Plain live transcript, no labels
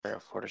wearing a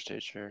Florida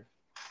State shirt.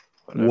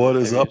 Whatever. What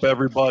is Maybe up, it's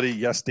everybody?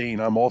 Yes, Dean,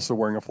 I'm also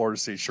wearing a Florida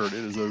State shirt.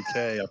 It is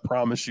okay. I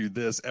promise you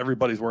this.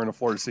 Everybody's wearing a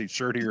Florida State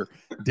shirt here.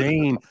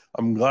 Dane,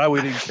 I'm glad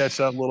we didn't catch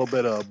that little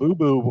bit of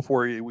boo-boo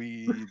before the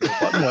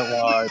button went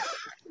live.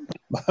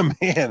 My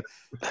man,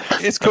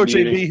 it's I'm Coach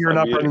muting. AB here, I'm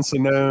not Brendan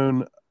muting.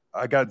 Sinone.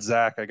 I got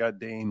Zach. I got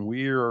Dane.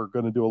 We are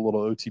going to do a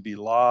little OTB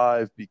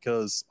live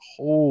because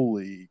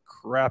holy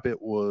crap,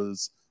 it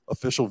was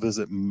official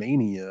visit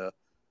mania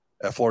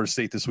at Florida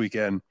State this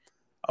weekend.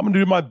 I'm going to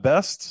do my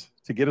best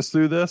to get us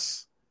through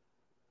this.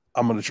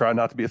 I'm going to try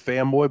not to be a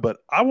fanboy, but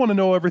I want to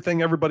know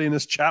everything everybody in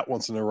this chat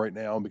wants to know right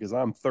now because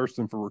I'm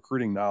thirsting for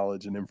recruiting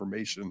knowledge and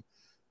information.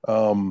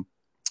 We're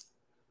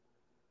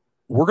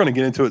going to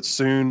get into it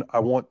soon. I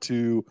want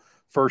to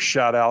first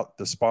shout out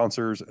the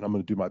sponsors, and I'm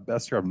going to do my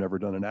best here. I've never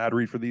done an ad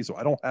read for these, so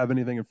I don't have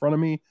anything in front of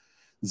me.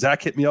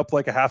 Zach hit me up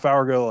like a half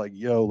hour ago, like,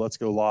 yo, let's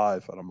go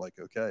live. And I'm like,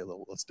 okay,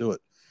 let's do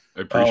it.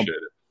 I appreciate it.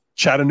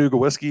 Chattanooga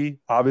whiskey,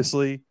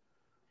 obviously.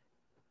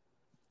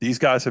 These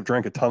guys have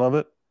drank a ton of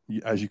it,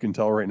 as you can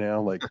tell right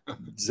now. Like,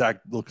 Zach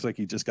looks like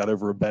he just got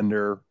over a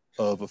bender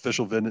of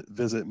official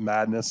visit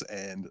madness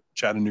and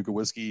Chattanooga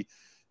whiskey.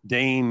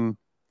 Dane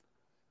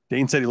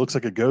said he looks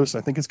like a ghost.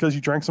 I think it's because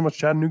you drank so much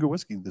Chattanooga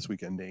whiskey this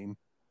weekend, Dane.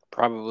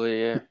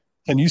 Probably, yeah.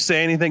 Can you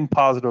say anything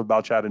positive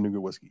about Chattanooga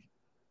whiskey?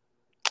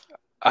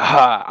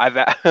 I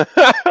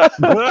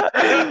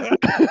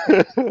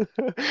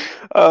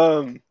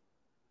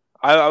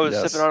was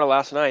sipping on it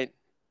last night.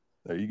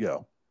 There you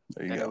go.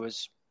 It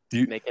was do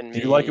you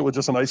like it with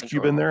just an ice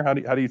cube in there? How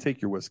do you take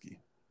your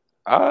whiskey?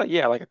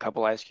 Yeah, like a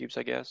couple ice cubes,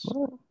 I guess.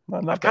 Well,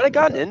 I've kind of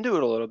gotten into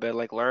it a little bit,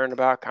 like learned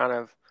about kind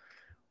of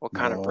what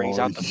kind of brings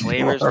out the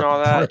flavors and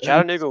all that.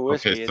 Chattanooga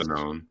whiskey is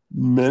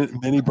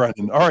mini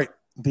Brendan. All right.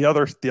 The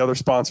other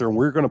sponsor, and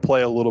we're going to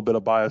play a little bit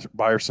of Buyer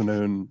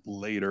Sinone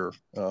later.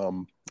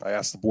 I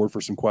asked the board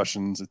for some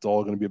questions. It's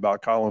all going to be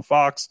about Colin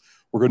Fox.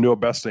 We're going to do our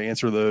best to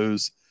answer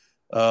those.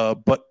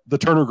 But the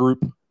Turner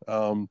Group,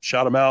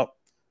 shout them out.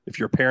 If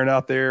you're a parent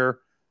out there,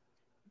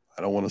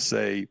 I don't want to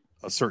say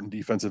a certain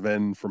defensive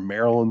end from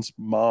Maryland's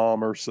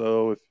mom or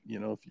so. If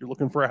you're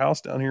looking for a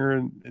house down here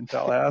in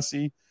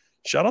Tallahassee,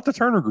 shout out the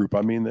Turner Group.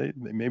 I mean,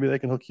 maybe they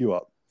can hook you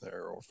up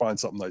there or find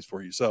something nice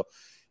for you. So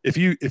if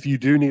you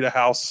do need a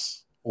house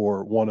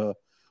or want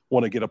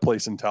to get a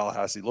place in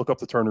Tallahassee, look up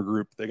the Turner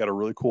Group. They got a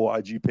really cool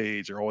IG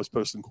page. They're always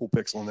posting cool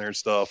pics on there and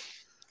stuff.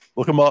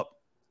 Look them up,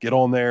 get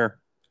on there,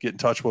 get in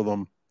touch with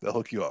them. They'll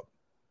hook you up.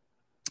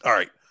 All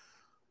right.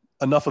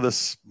 Enough of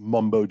this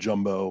mumbo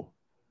jumbo.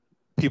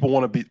 People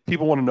want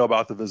to know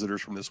about the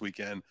visitors from this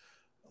weekend.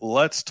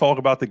 Let's talk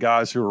about the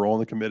guys who are on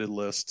the commitment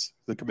list,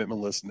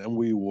 and then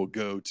we will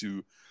go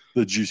to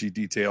the juicy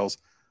details.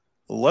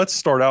 Let's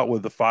start out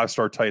with the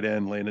 5-star tight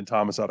end, Landon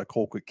Thomas out of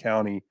Colquitt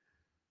County.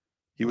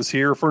 He was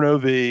here for an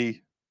OV.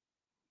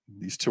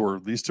 These two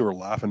are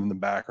laughing in the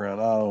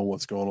background. I don't know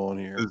what's going on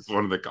here. This is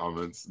one of the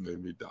comments that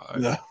made me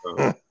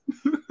die.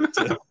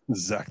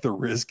 Zach the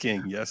Riz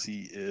King. Yes,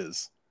 he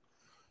is.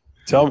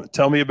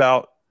 Tell me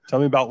about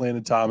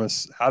Landon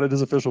Thomas. How did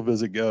his official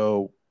visit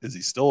go? Is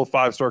he still a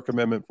 5-star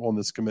commitment on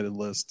this committed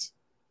list?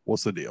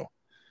 What's the deal?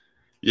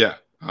 Yeah.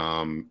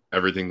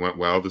 Everything went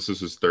well. This was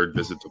his third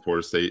visit to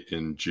Florida State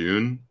in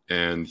June,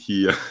 and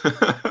he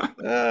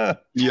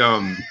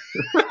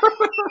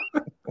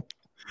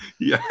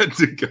he had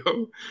to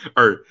go,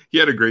 or he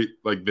had a great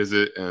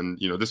visit, and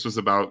this was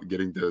about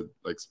getting to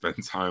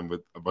spend time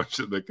with a bunch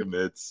of the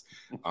commits,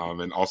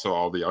 and also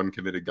all the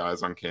uncommitted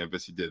guys on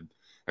campus. He did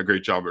a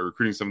great job at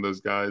recruiting some of those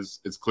guys.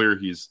 It's clear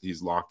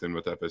he's locked in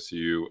with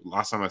FSU.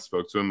 Last time I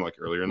spoke to him,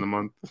 earlier in the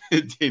month,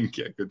 he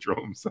can't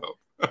control himself.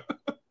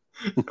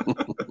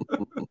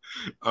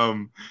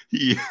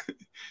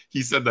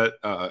 He said that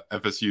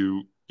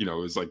FSU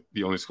is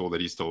the only school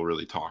that he still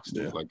really talks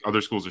to. Yeah.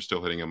 Other schools are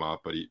still hitting him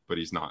up, but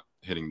he's not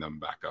hitting them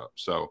back up.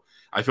 So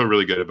I feel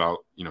really good about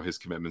his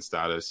commitment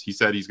status. He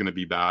said he's going to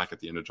be back at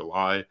the end of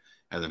July,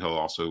 and then he'll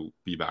also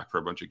be back for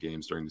a bunch of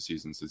games during the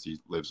season since he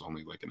lives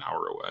only an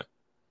hour away.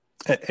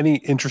 Any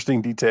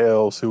interesting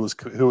details? Who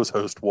his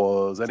host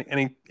was?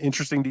 Any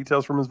interesting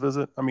details from his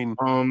visit? I mean,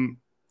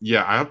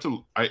 yeah,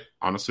 I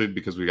honestly,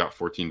 because we got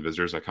 14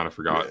 visitors, I kind of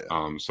forgot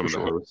some of the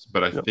hosts,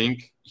 but I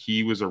think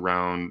he was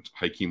around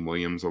Hakeem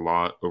Williams a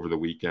lot over the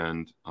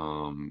weekend.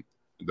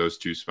 Those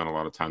two spent a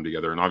lot of time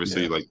together, and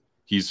obviously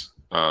he's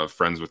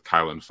friends with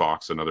Kylan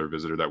Fox, another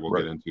visitor that we'll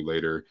get into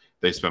later.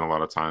 They spent a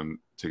lot of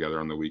time together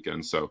on the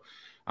weekend. So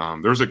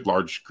there was a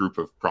large group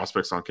of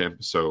prospects on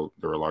campus. So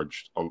there were a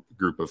large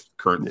group of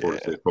current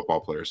Florida State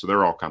football players. So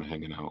they're all kind of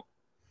hanging out.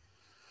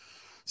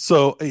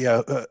 So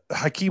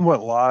Hakeem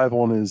went live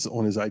on his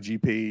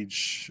IG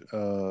page.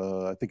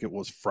 I think it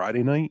was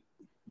Friday night,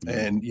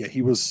 and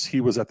he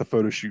was at the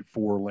photo shoot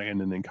for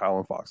Landon and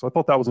Colin Fox. So I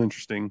thought that was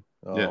interesting.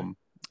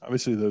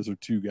 Obviously, those are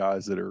two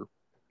guys that are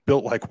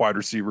built like wide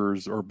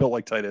receivers or built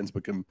like tight ends,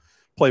 but can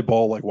play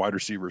ball like wide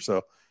receivers.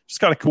 So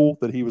just kind of cool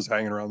that he was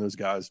hanging around those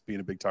guys,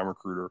 being a big time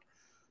recruiter.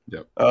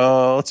 Yep.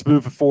 Let's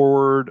move it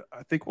forward.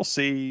 I think we'll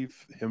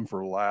save him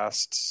for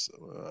last.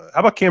 How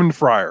about Camden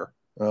Fryer?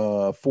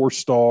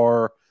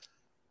 4-star.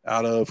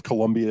 out of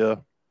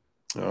Columbia.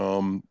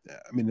 I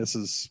mean, this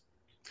is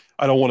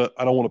I don't want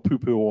to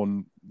poo-poo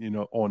on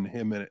on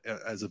him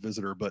as a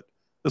visitor, but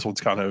this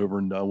one's kind of over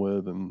and done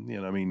with.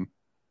 And I mean,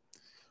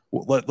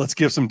 let's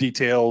give some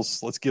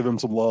details. Let's give him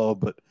some love,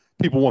 but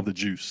people want the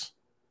juice.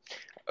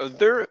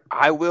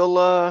 I will.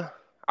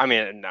 I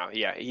mean, no,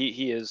 yeah,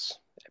 he is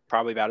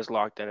probably about as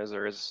locked in as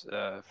there is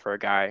for a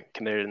guy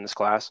committed in this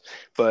class.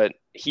 But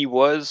he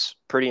was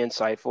pretty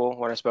insightful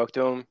when I spoke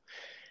to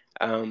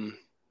him.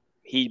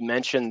 He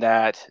mentioned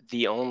that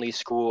the only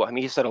school. I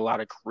mean, he said a lot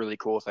of really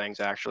cool things.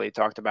 Actually, he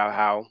talked about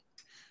how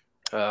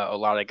a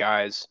lot of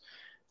guys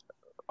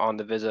on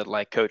the visit,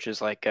 like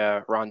coaches like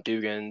Ron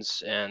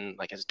Dugans and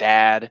like his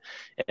dad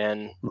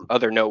and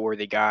other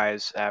noteworthy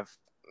guys, have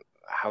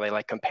how they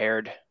like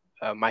compared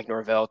Mike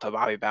Norvell to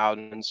Bobby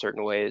Bowden in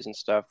certain ways and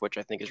stuff, which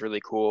I think is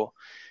really cool.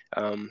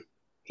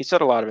 He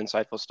said a lot of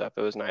insightful stuff.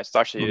 It was nice. It's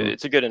actually,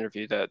 it's a good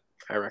interview that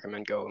I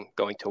recommend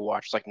going to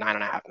watch. It's like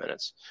 9.5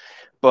 minutes.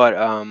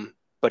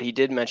 But he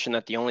did mention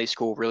that the only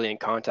school really in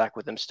contact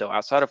with him still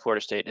outside of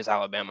Florida State is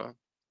Alabama.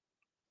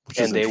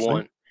 And they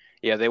want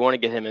to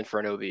get him in for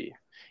an OB.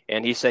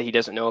 And he said he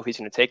doesn't know if he's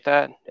going to take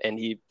that. And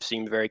he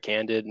seemed very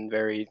candid and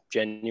very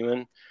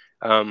genuine.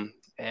 And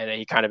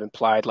he kind of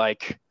implied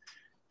like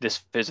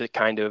this visit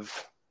kind of,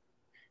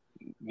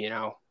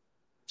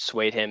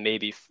 swayed him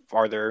maybe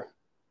further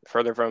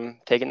from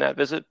taking that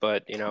visit.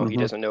 But, he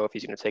doesn't know if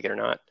he's going to take it or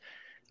not.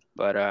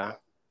 But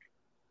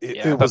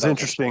it was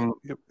interesting.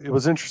 It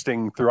was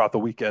interesting throughout the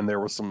weekend. There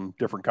was some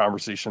different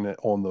conversation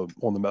on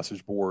the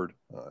message board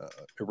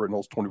over at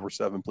Knowles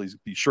 24/7. Please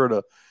be sure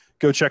to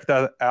go check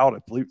that out. I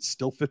believe it's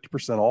still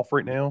 50% off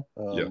right now.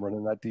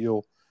 Running that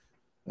deal.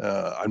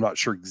 I'm not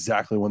sure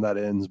exactly when that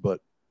ends, but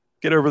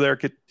get over there,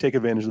 take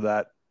advantage of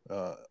that.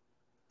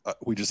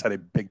 We just had a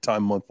big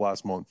time month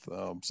last month,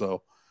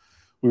 so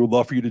we would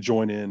love for you to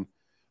join in.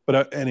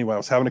 But anyway, I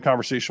was having a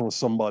conversation with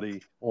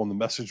somebody on the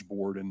message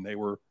board, and they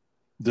were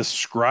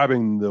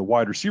describing the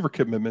wide receiver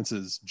commitments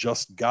as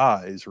just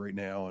guys right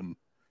now, and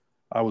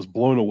I was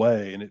blown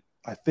away. And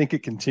I think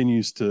it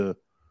continues to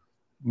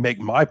make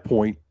my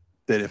point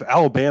that if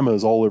Alabama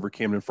is all over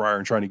Camden Fryer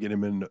and trying to get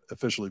him in to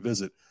officially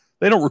visit,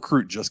 they don't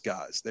recruit just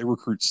guys. They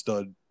recruit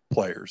stud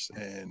players.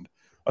 And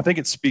I think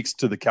it speaks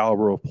to the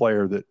caliber of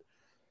player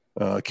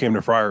that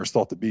Camden Fryer is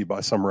thought to be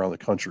by some around the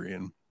country.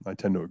 And I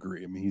tend to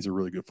agree. I mean, he's a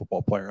really good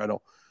football player.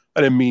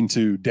 I didn't mean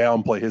to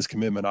downplay his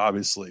commitment,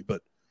 obviously,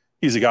 but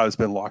he's a guy that's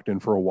been locked in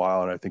for a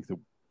while, and I think that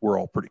we're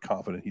all pretty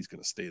confident he's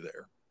going to stay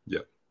there. Yeah.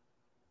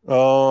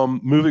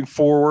 Moving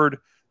forward,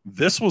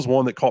 this was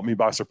one that caught me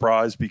by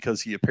surprise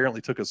because he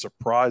apparently took a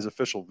surprise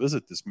official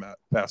visit this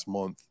past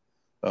month,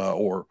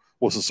 or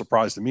was a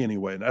surprise to me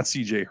anyway, and that's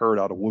CJ Hurd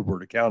out of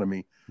Woodward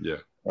Academy. Yeah.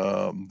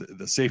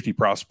 The safety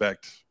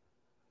prospect.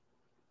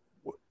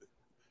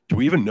 Do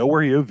we even know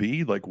where he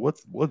OV'd? Like,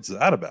 what's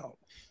that about?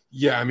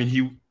 Yeah, I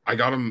mean, I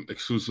got him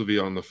exclusively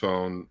on the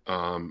phone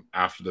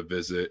after the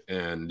visit,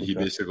 and he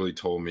basically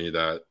told me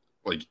that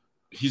like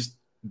he's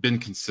been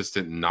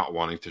consistent not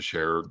wanting to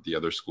share the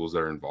other schools that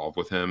are involved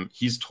with him.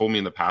 He's told me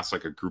in the past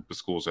like a group of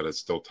schools that had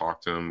still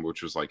talked to him,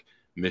 which was like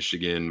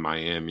Michigan,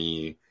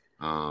 Miami,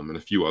 and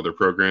a few other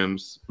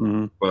programs.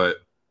 But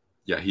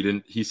yeah,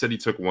 he said he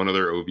took one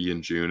other OV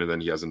in June, and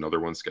then he has another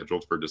one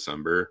scheduled for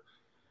December.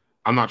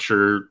 I'm not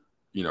sure,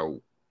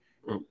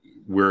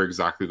 where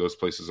exactly those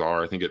places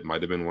are. I think it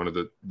might have been one of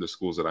the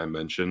schools that I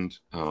mentioned.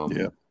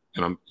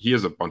 And he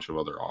has a bunch of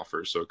other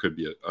offers, so it could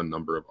be a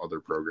number of other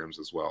programs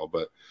as well.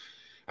 But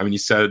I mean, he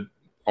said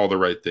all the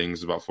right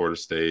things about Florida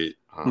State.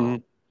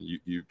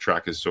 You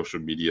track his social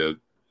media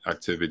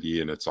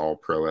activity, and it's all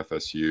pro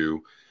FSU.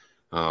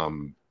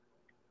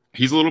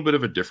 He's a little bit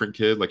of a different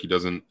kid. Like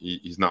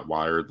he's not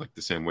wired like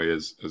the same way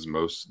as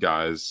most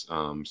guys.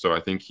 So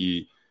I think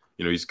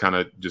he's kind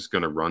of just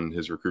going to run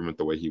his recruitment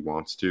the way he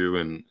wants to,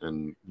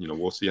 and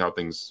we'll see how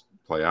things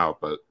play out.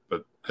 But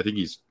I think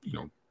he's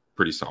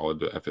pretty solid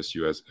to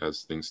FSU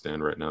as things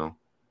stand right now.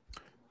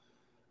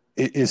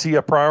 Is he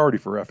a priority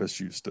for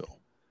FSU still?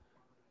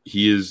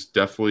 He is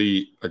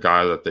definitely a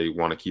guy that they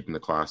want to keep in the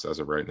class as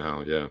of right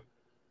now. Yeah,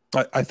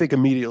 I think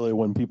immediately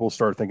when people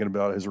start thinking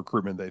about his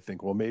recruitment, they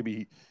think, well,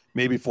 maybe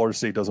Florida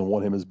State doesn't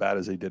want him as bad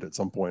as they did at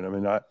some point. I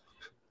mean, I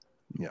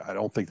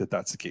don't think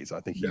that's the case. I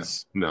think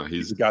he's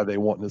the guy they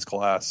want in this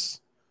class.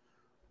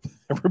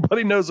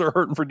 Everybody knows they're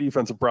hurting for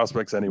defensive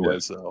prospects anyway. Yeah.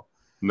 So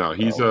no,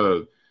 he's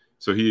so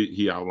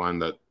he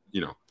outlined that,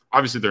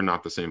 obviously they're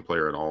not the same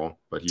player at all,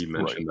 but he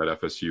mentioned that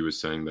FSU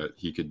is saying that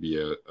he could be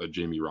a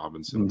Jamie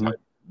Robinson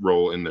type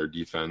role in their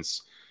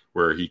defense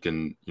where he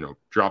can,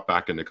 drop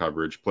back into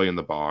coverage, play in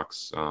the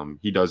box.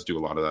 He does do a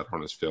lot of that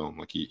on his film.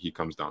 Like he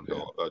comes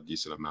downhill a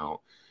decent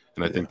amount.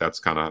 And I think that's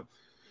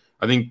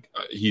I think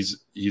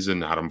he's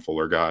an Adam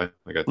Fuller guy.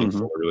 Like I think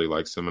Fuller really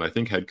likes him, and I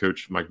think head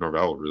coach Mike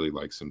Norvell really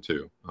likes him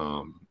too.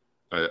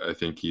 I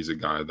think he's a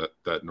guy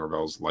that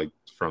Norvell's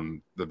liked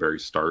from the very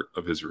start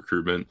of his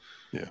recruitment.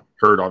 Yeah,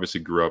 Hurd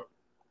obviously grew up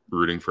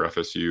rooting for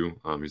FSU.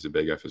 He's a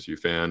big FSU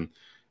fan,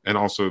 and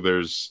also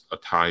there's a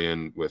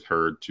tie-in with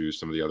Hurd to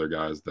some of the other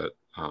guys that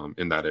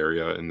in that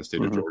area in the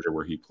state of Georgia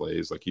where he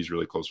plays. Like, he's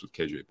really close with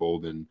KJ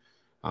Bolden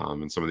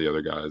and some of the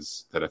other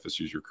guys that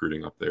FSU's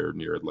recruiting up there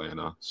near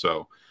Atlanta.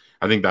 So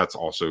I think that's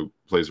also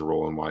plays a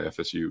role in why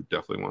FSU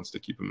definitely wants to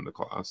keep him in the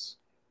class.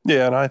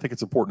 Yeah, and I think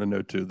it's important to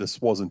note, too,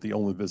 this wasn't the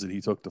only visit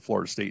he took to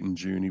Florida State in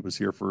June. He was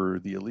here for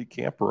the elite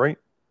camp, right?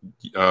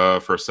 For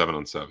a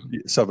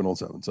 7-on-7.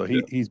 7-on-7. So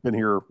he's been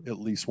here at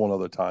least one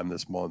other time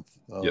this month.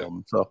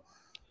 So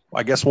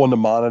I guess one to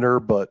monitor,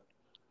 but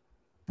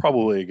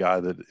probably a guy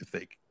that if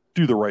they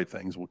do the right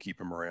things, we'll keep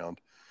him around.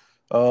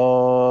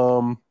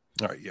 All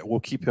right, yeah, we'll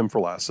keep him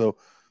for last. So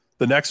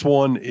the next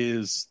one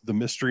is the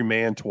mystery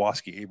man,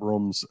 Tawaski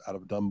Abrams out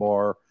of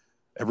Dunbar.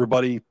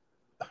 Everybody,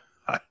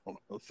 I don't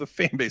know, the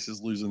fan base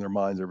is losing their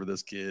minds over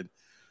this kid,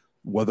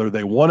 whether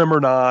they want him or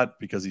not,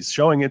 because he's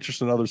showing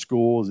interest in other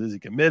schools. Is he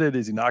committed?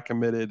 Is he not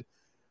committed?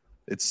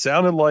 It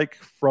sounded like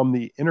from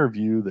the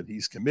interview that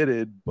he's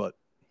committed, but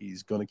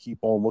he's going to keep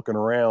on looking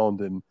around.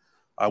 And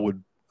I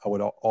would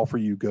offer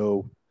you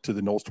go to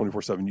the Knowles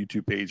 24/7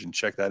 YouTube page and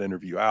check that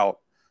interview out.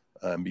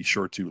 And be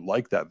sure to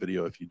like that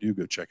video if you do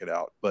go check it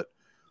out. But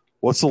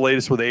what's the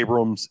latest with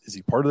Abrams? Is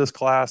he part of this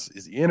class?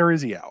 Is he in or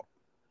is he out?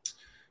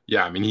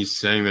 Yeah, I mean, he's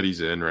saying that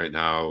he's in right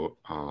now.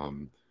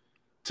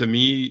 To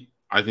me,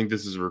 I think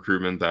this is a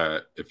recruitment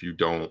that if you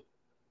don't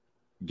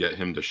get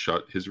him to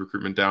shut his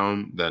recruitment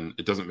down, then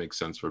it doesn't make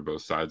sense for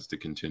both sides to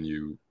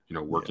continue,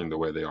 working the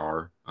way they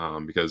are.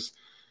 Because,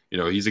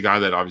 he's a guy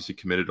that obviously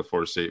committed to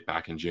Florida State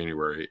back in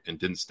January and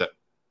didn't step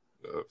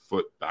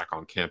foot back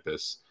on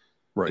campus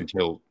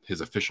until his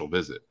official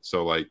visit.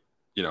 So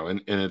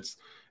and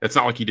it's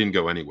not like he didn't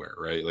go anywhere,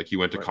 right? Like, he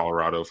went to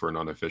Colorado for an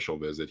unofficial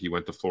visit. He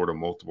went to Florida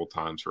multiple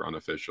times for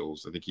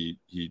unofficials. I think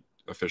he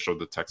officialed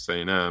to Texas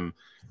A&M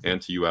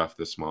and to UF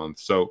this month.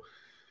 So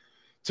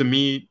to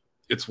me,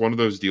 it's one of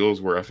those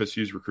deals where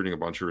FSU is recruiting a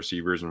bunch of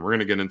receivers, and we're going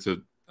to get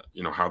into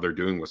how they're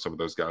doing with some of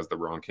those guys that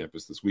were on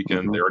campus this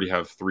weekend. They already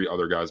have 3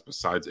 other guys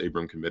besides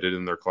Abram committed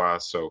in their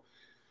class. So,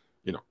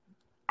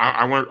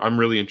 I'm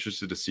really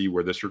interested to see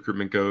where this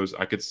recruitment goes.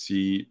 I could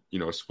see,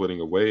 splitting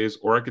of ways,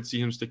 or I could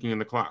see him sticking in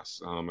the class.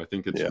 I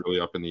think it's really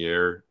up in the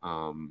air.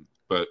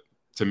 But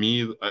to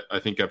me, I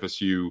think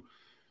FSU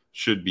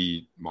should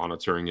be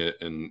monitoring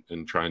it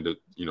and trying to,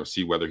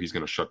 see whether he's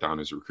going to shut down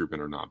his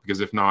recruitment or not.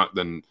 Because if not,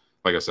 then,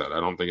 like I said, I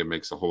don't think it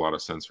makes a whole lot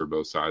of sense for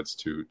both sides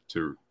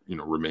to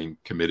remain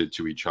committed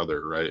to each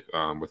other, right?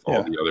 With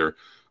all the other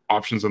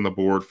options on the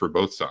board for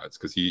both sides,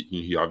 because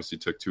he obviously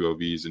took 2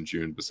 OVs in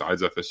June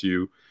besides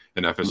FSU,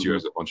 and FSU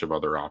has a bunch of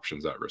other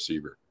options at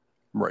receiver.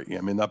 Right. Yeah.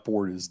 I mean, that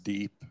board is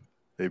deep.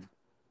 They've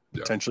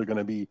potentially going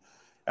to be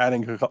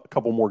adding a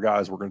couple more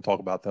guys. We're going to talk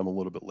about them a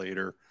little bit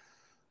later.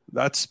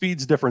 That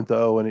speed's different,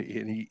 though,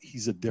 and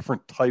he's a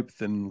different type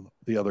than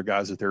the other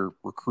guys that they're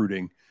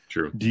recruiting.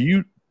 True. Do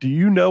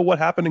you know what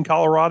happened in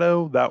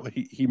Colorado? That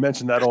he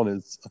mentioned that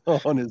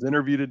on his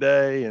interview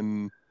today,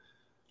 and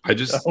I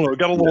don't know, it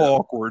got a little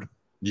awkward.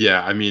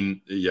 Yeah, I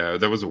mean,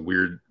 that was a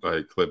weird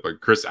clip.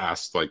 But Chris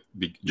asked,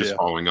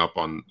 following up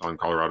on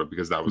Colorado,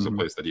 because that was a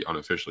place that he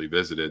unofficially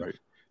visited,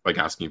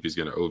 asking if he's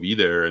going to OV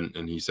there,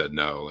 and he said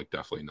no,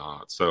 definitely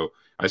not. So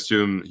I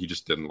assume he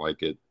just didn't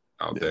like it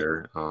out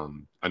there.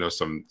 I know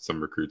some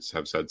recruits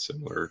have said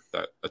similar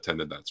that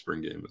attended that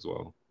spring game as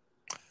well.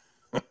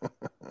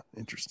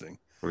 Interesting.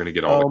 We're going to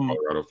get all the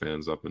Colorado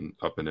fans up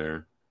in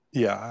air.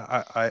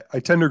 Yeah, I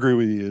tend to agree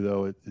with you,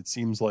 though. It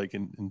seems like,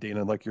 and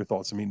Dana, I'd like your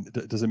thoughts. I mean,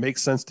 does it make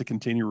sense to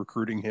continue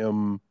recruiting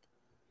him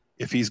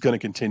if he's going to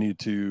continue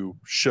to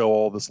show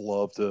all this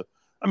love to,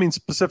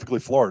 specifically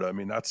Florida? I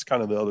mean, that's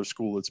kind of the other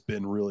school that's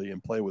been really in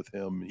play with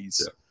him.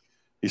 He's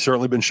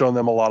certainly been showing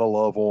them a lot of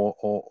love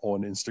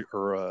on Insta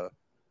or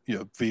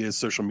via his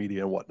social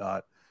media and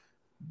whatnot.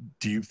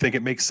 Do you think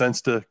it makes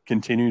sense to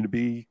continue to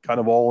be kind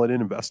of all in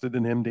and invested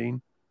in him,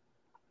 Dean?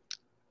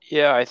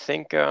 Yeah, I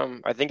think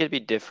it'd be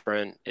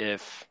different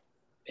if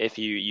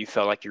you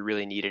felt like you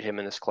really needed him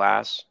in this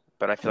class,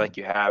 but I feel like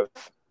you have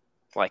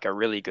a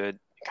really good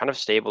kind of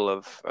stable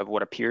of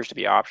what appears to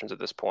be options at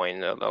this point.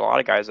 And a lot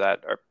of guys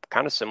that are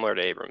kind of similar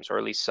to Abrams, or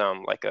at least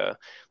some like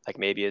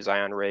maybe a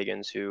Zion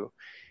Reagans who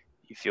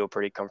you feel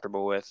pretty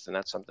comfortable with, and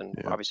that's something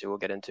obviously we'll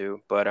get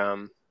into. But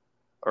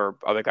or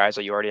other guys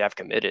that you already have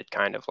committed,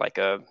 kind of like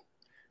I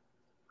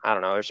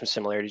don't know. There's some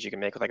similarities you can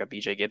make with a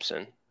BJ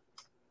Gibson.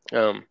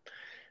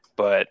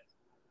 But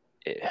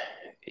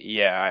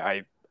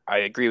I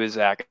agree with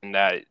Zach in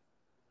that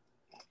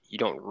you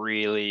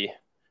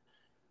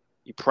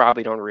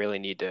probably don't really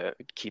need to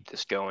keep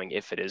this going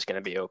if it is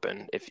going to be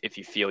open. If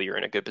you feel you're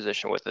in a good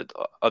position with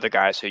other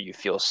guys who you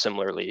feel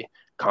similarly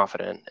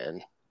confident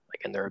and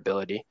in their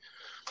ability.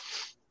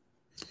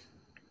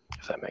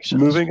 If that makes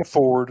sense. Moving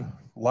forward,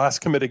 last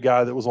committed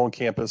guy that was on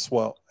campus.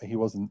 Well, he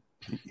wasn't.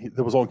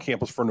 That was on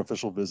campus for an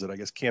official visit. I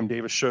guess Cam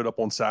Davis showed up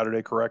on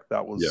Saturday, correct?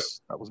 That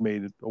was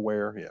made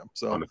aware. Yeah.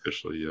 So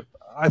unofficially, yeah.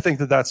 I think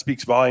that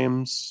speaks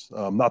volumes.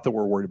 Not that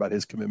we're worried about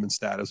his commitment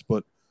status,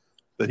 but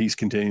that he's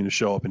continuing to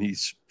show up and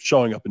he's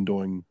showing up and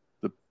doing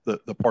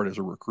the part as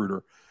a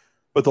recruiter.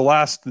 But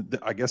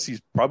I guess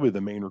he's probably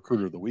the main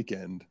recruiter of the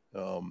weekend.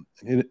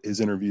 His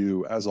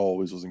interview, as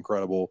always, was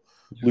incredible.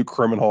 Yeah. Luke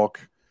Kremenhawk.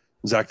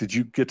 Zach, did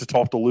you get to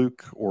talk to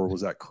Luke, or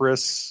was that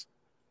Chris?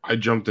 I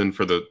jumped in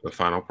for the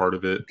final part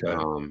of it.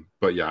 Okay.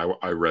 But yeah,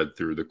 I read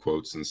through the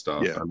quotes and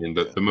stuff. Yeah, I mean,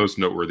 the most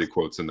noteworthy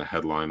quotes in the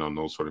headline on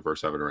Noles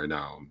 24/7 right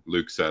now.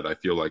 Luke said, "I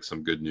feel like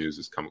some good news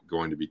is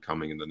going to be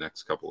coming in the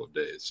next couple of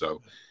days."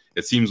 So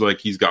it seems like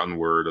he's gotten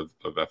word of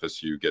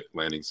FSU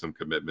landing some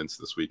commitments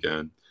this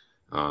weekend.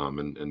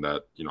 And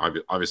that,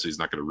 obviously he's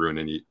not going to ruin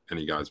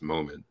any guy's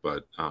moment,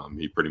 but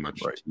he pretty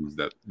much teased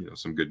that,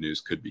 some good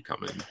news could be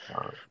coming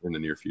in the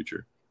near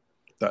future.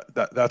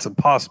 That's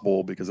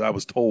impossible, because I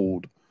was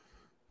told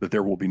that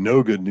there will be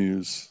no good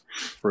news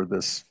for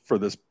this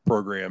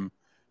program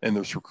and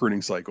this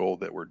recruiting cycle,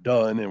 that we're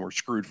done and we're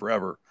screwed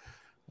forever.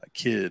 I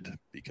kid,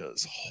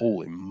 because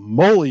holy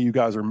moly, you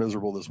guys are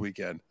miserable this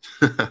weekend.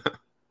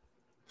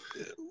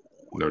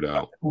 No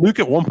doubt. Luke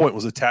at one point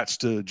was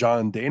attached to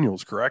John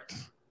Daniels, correct?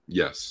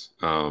 Yes.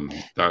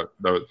 That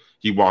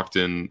he walked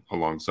in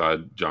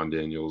alongside John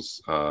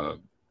Daniels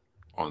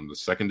on the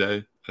second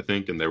day, I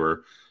think, and they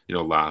were,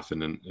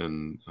 laughing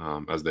and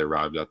as they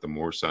arrived at the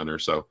Moore Center.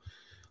 So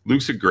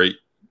Luke's a great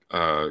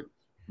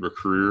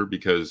recruiter,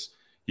 because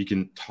he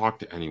can talk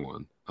to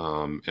anyone.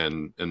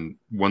 And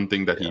one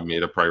thing that he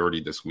made a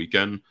priority this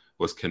weekend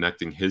was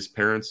connecting his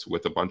parents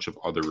with a bunch of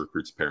other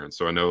recruits' parents.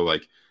 So I know,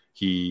 like,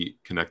 he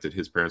connected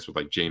his parents with,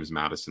 like, James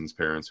Madison's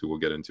parents, who we'll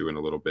get into in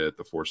a little bit,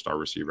 the 4-star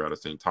receiver out of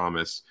St.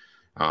 Thomas.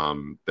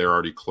 They're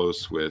already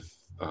close with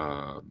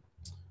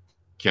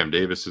Cam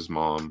Davis's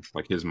mom.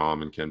 Like, his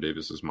mom and Cam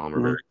Davis's mom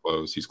are very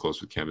close. He's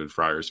close with Camden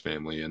Fryer's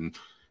family. And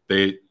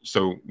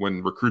so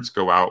when recruits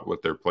go out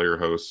with their player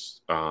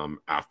hosts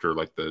after,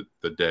 like, the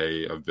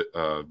day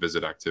of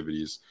visit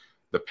activities,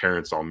 the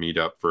parents all meet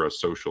up for a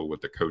social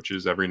with the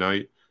coaches every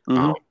night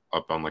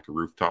up on, like, a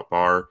rooftop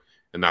bar.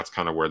 And that's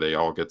kind of where they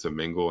all get to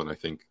mingle. And I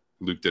think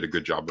Luke did a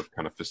good job of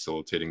kind of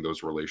facilitating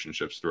those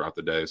relationships throughout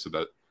the day, so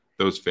that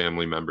those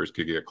family members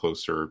could get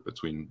closer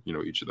between,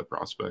 each of the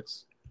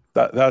prospects.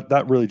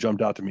 That really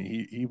jumped out to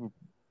me. He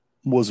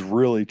was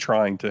really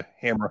trying to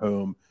hammer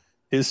home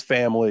his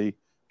family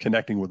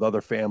connecting with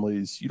other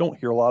families. You don't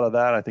hear a lot of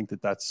that. I think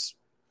that's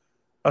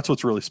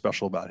what's really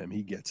special about him.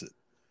 He gets it.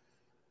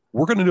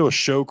 We're going to do a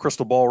show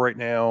crystal ball right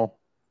now.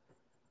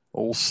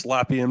 Old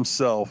Slappy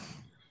himself.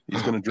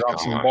 He's going to drop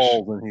some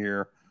balls in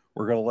here.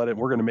 We're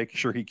going to make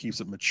sure he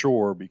keeps it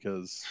mature,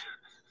 because,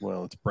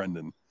 well, it's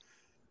Brendan.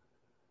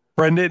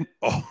 Brendan.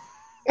 Oh,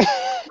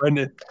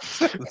 Brendan.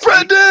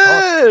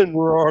 Brendan!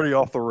 We're already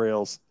off the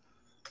rails.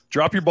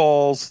 Drop your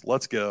balls.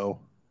 Let's go.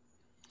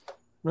 I'm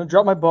going to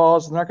drop my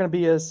balls. They're not going to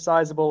be as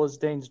sizable as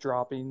Dane's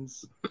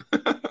droppings,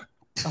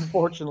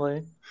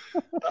 unfortunately.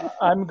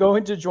 I'm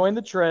going to join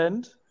the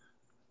trend.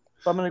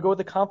 So I'm going to go with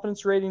a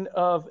confidence rating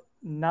of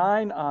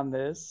 9 on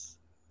this.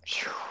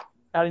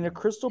 Adding a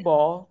crystal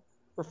ball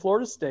for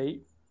Florida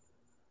State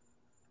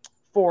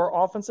for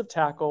offensive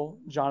tackle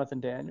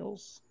Jonathan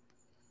Daniels.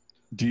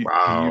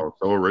 So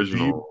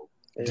original.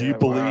 Do you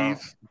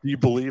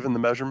believe in the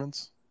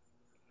measurements?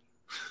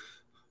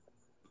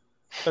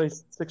 That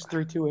he's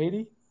 6'3",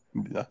 280?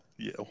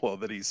 Yeah. Well,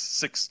 that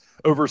he's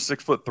over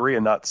 6'3"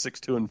 and not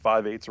 6'2" and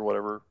 5/8 or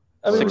whatever.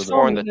 I mean,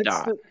 6'4" in the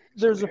dot.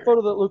 There's a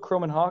photo that Luke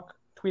Kremenhawk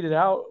tweeted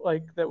out,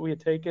 like, that we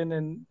had taken,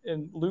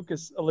 and Luke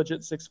is a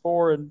legit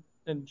 6'4",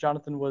 and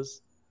Jonathan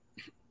was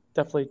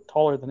definitely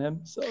taller than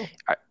him. So,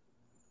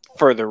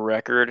 for the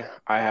record,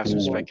 I have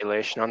some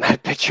speculation on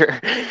that picture.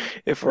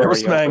 If we're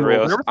already off the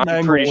rails,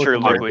 I'm pretty sure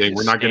Luke was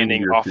just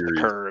standing off the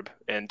curb,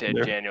 and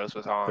Daniels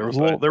was on.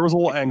 There was a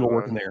little angle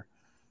working there.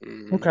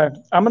 Okay,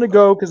 I'm gonna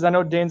go, because I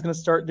know Dane's gonna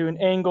start doing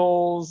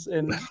angles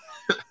and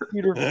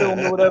computer film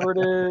or whatever it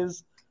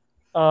is,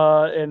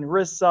 and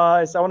wrist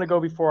size. So I want to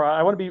go before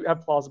I want to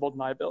have plausible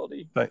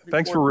deniability.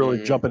 Thanks for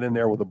really jumping in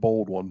there with a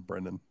bold one,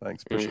 Brendan.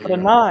 Thanks. But a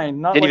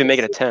 9, not didn't like even make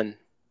it a 10.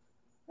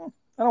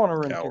 I don't want to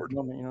ruin the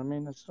moment, you know what I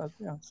mean? It's a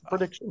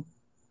prediction.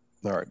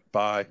 All right,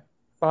 bye.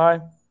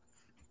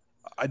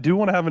 I do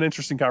want to have an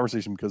interesting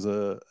conversation, because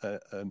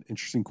an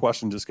interesting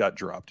question just got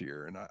dropped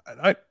here, and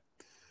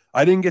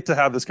I didn't get to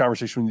have this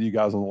conversation with you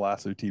guys on the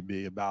last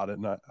OTB about it,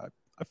 and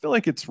I feel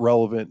like it's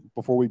relevant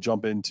before we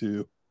jump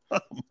into. Oh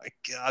my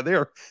God, they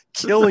are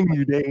killing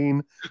you,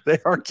 Dane. They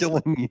are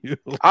killing you.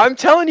 I'm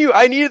telling you,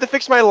 I needed to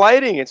fix my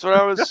lighting. It's what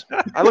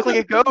I look like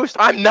a ghost.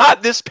 I'm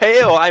not this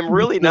pale. I'm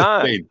really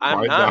not.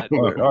 I'm not.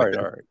 All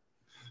right.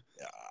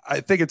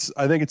 I think it's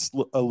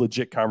a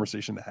legit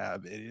conversation to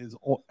have. It is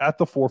at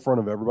the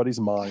forefront of everybody's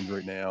mind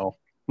right now.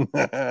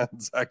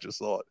 Zach just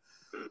saw it.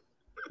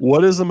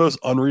 What is the most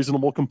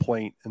unreasonable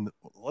complaint? And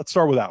let's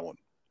start with that one.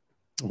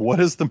 What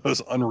is the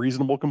most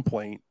unreasonable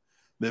complaint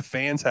that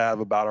fans have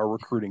about our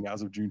recruiting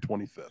as of June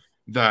 25th?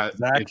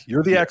 Zach,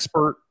 you're the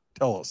expert.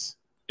 Tell us.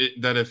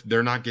 That if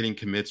they're not getting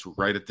commits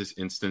right at this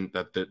instant,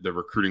 that the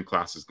recruiting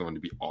class is going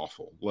to be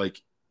awful.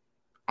 Like,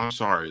 I'm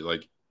sorry.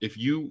 Like, if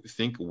you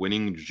think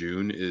winning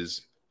June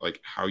is, like,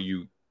 how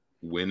you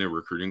win a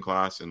recruiting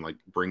class and, like,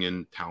 bring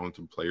in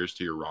talented players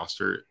to your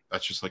roster,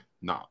 that's just, like,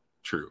 not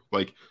true.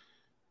 Like,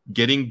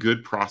 getting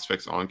good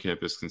prospects on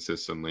campus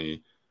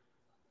consistently,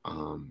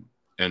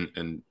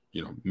 and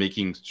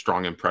making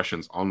strong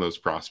impressions on those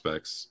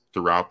prospects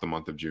throughout the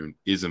month of June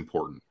is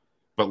important.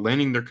 But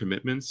landing their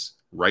commitments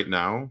right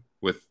now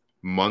with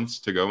months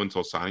to go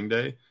until signing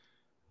day,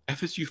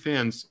 FSU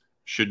fans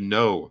should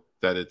know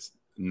that it's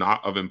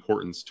not of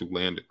importance to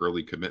land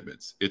early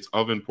commitments. It's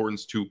of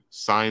importance to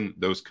sign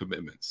those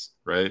commitments,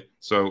 right?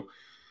 So,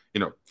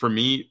 for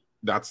me,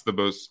 that's the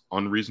most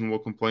unreasonable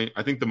complaint.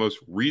 I think the most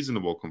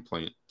reasonable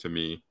complaint to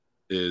me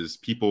is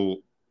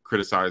people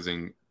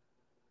criticizing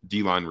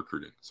D-line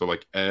recruiting. So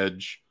like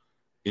edge,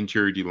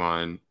 interior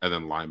D-line, and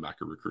then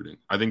linebacker recruiting.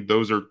 I think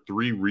those are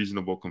three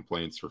reasonable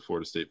complaints for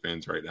Florida State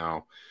fans right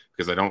now,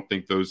 because I don't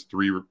think those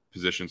three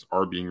positions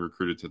are being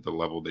recruited to the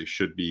level they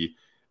should be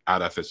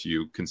at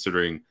FSU,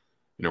 considering,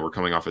 we're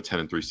coming off a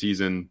 10-3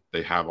 season.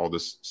 They have all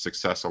this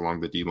success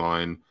along the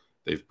D-line.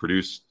 They've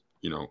produced,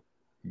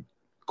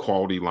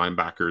 quality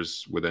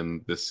linebackers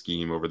within this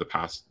scheme over the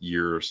past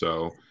year or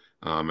so.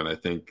 And I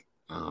think,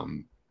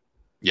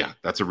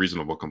 that's a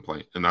reasonable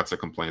complaint. And that's a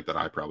complaint that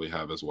I probably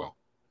have as well.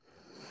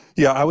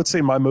 Yeah, I would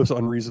say my most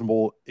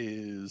unreasonable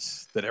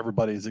is that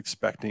everybody is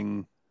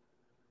expecting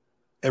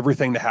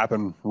everything to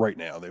happen right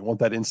now. They want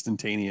that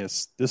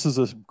instantaneous. This is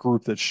a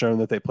group that's shown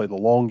that they play the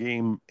long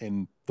game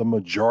in the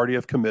majority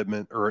of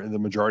commitment or in the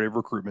majority of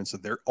recruitments,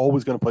 that they're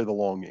always going to play the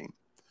long game.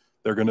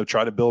 They're going to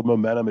try to build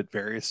momentum at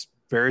various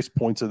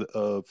points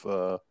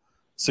of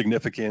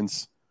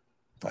significance.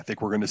 I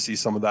think we're going to see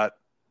some of that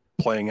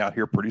playing out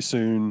here pretty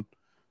soon.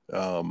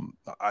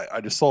 I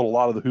just saw a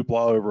lot of the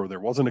hoopla over there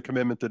wasn't a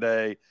commitment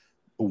today.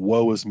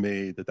 Woe is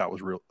me that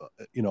was real,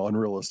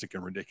 unrealistic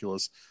and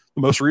ridiculous.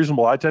 The most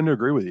reasonable, I tend to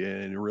agree with you,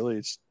 and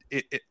really,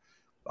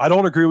 I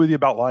don't agree with you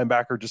about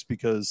linebacker just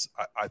because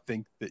I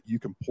think that you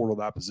can portal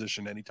that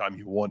position anytime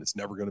you want. It's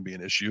never going to be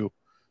an issue.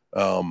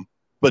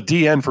 But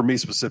DN for me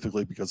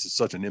specifically, because it's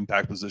such an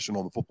impact position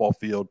on the football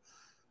field,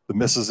 the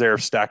misses there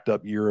have stacked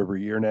up year over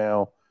year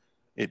now.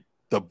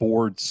 The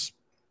board's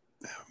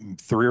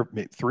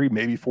three,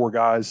 maybe four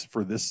guys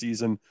for this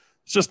season.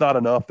 It's just not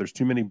enough. There's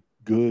too many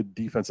good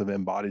defensive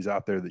end bodies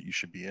out there that you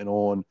should be in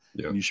on,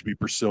 and you should be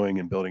pursuing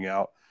and building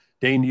out.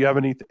 Dane, do you have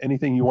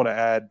anything you want to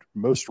add?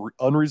 Most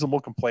unreasonable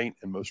complaint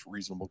and most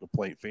reasonable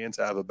complaint fans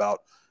have about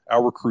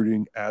our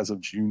recruiting as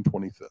of June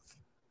 25th?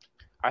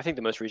 I think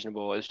the most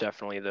reasonable is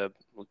definitely the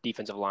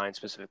defensive line,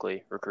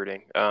 specifically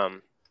recruiting.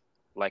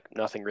 Like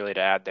nothing really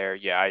to add there.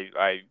 Yeah,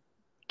 I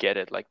get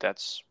it. Like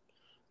there's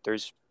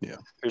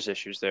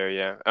issues there.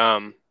 Yeah.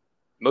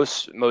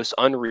 Most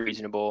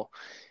unreasonable,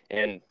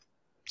 and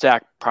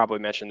Zach probably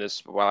mentioned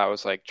this while I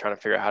was like trying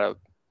to figure out how to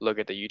look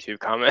at the YouTube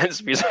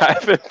comments because I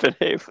haven't been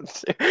able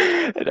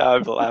to, and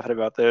I'm laughing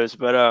about those.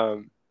 But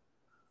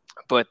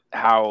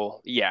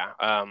how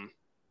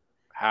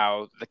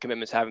the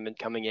commitments haven't been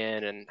coming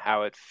in, and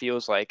how it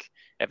feels like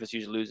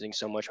FSU is losing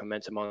so much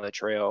momentum on the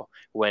trail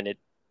when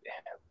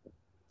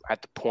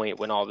at the point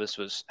when all this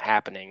was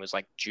happening was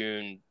like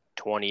June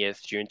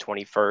 20th, June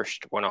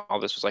 21st, when all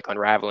this was like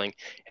unraveling.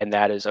 And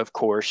that is, of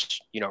course,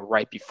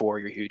 right before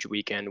your huge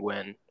weekend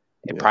when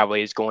it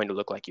probably is going to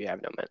look like you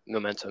have no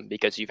momentum,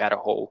 because you've had a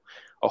whole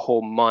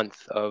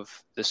month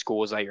of the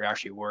schools that you're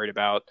actually worried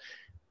about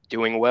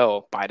doing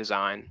well by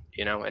design,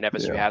 and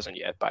FSU hasn't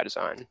yet by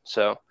design.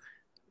 So,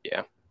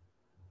 yeah.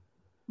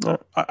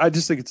 I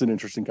just think it's an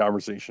interesting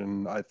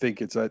conversation. I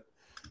think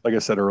like I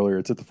said earlier,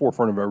 it's at the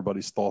forefront of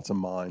everybody's thoughts and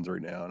minds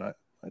right now. And I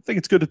think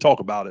it's good to talk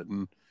about it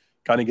and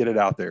kind of get it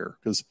out there,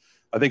 because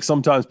I think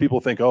sometimes people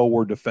think, oh,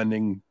 we're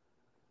defending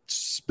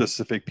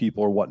specific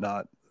people or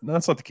whatnot. No,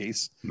 that's not the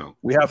case. No,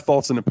 we have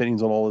thoughts and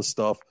opinions on all this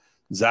stuff.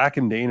 Zach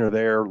and Dane are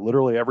there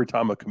literally every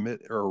time a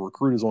commit or a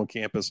recruit is on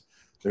campus.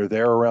 They're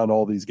there around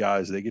all these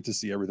guys. They get to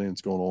see everything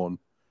that's going on.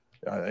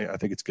 I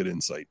think it's good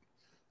insight.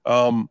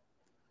 All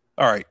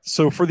right.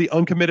 So for the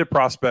uncommitted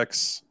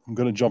prospects, I'm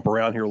going to jump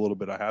around here a little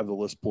bit. I have the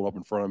list pulled up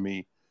in front of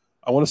me.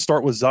 I want to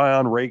start with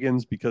Zion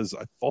Reagans because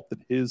I thought that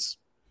his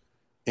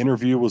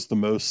interview was the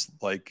most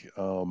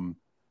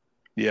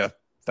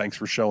thanks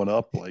for showing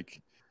up.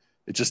 Like,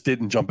 it just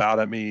didn't jump out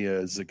at me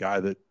as a guy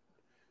that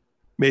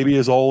maybe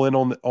is all in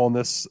on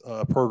this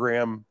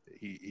program.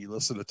 He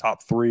listed the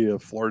top three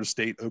of Florida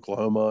State,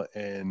 Oklahoma,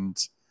 and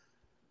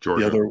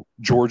Georgia. The other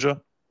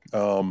Georgia.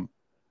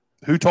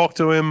 Who talked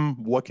to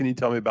him? What can you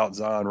tell me about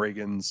Zion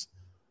Reagans?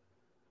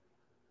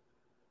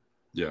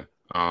 Yeah.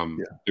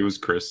 It was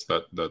Chris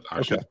that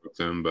actually spoke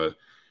to him, but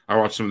I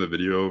watched some of the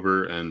video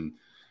over, and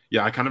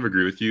I kind of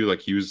agree with you.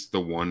 Like, he was the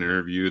one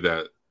interview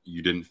that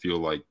you didn't feel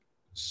like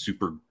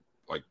super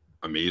like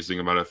amazing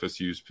about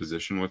FSU's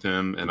position with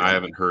him. And I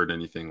haven't heard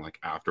anything like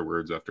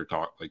afterwards after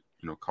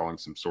calling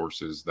some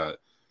sources that,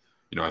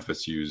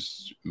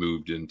 FSU's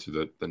moved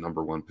into the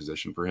number one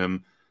position for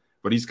him,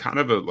 but he's kind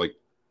of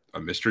a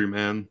mystery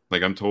man.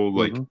 Like, I'm told,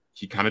 like,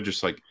 he kind of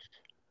just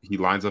he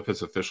lines up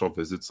his official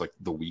visits like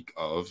the week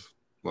of.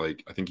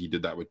 Like, I think he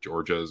did that with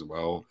Georgia as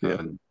well,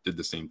 and did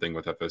the same thing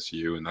with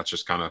FSU, and that's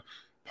just kind of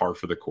par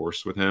for the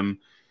course with him.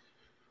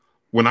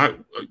 When I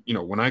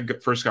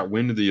first got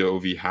wind of the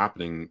OV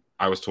happening,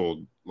 I was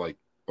told, like,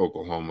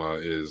 Oklahoma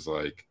is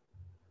like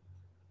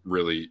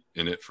really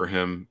in it for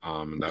him.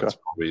 And that's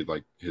probably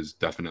like his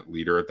definite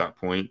leader at that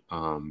point.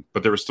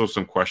 But there was still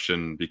some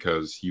question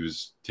because he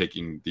was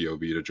taking the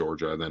OB to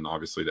Georgia and then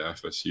obviously to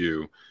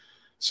FSU.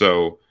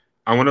 So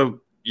I want to,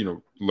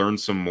 learn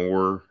some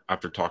more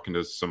after talking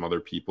to some other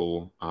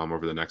people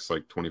over the next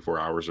like 24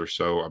 hours or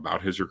so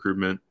about his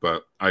recruitment.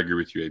 But I agree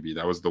with you, AB.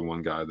 That was the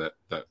one guy that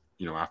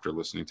after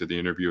listening to the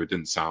interview, it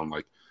didn't sound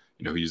like,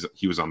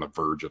 he was on the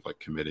verge of like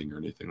committing or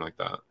anything like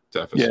that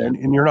to FSU. Yeah,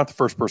 and you're not the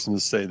first person to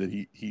say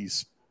that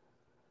he's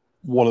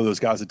one of those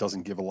guys that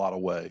doesn't give a lot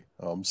away.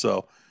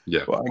 So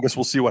yeah, well, I guess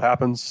we'll see what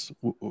happens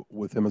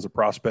with him as a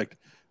prospect.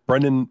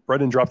 Brendan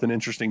dropped an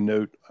interesting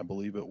note. I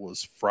believe it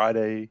was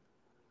Friday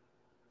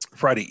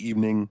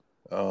evening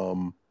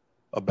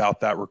about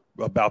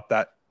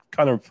that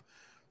kind of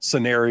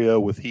scenario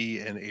with he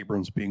and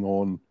Abrams being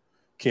on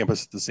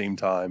campus at the same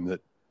time.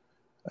 That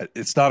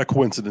it's not a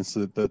coincidence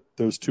that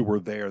those two were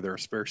there.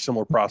 There's very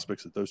similar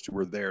prospects that those two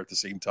were there at the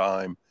same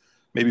time.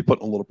 Maybe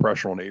putting a little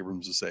pressure on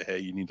Abrams to say, hey,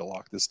 you need to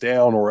lock this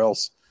down, or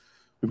else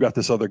we've got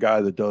this other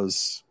guy that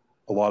does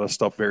a lot of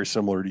stuff very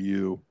similar to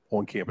you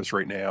on campus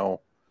right now.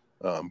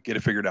 Get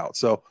it figured out.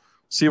 So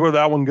see where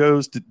that one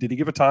goes. Did he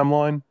give a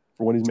timeline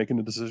for when he's making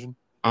the decision?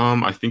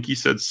 I think he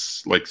said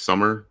like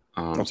summer.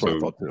 That's what I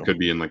thought too. Could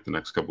be in like the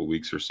next couple of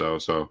weeks or so.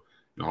 So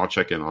I'll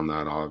check in on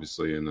that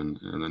obviously, and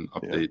then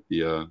update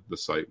the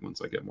site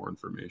once I get more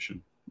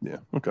information. Yeah.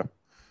 Okay.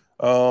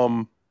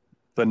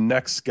 The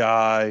next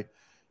guy,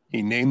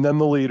 he named them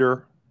the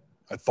leader.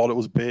 I thought it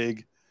was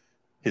big.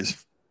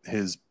 His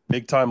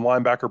big time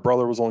linebacker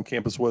brother was on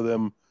campus with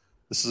him.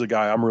 This is a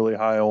guy I'm really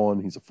high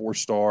on. He's a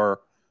 4-star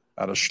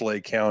out of Schley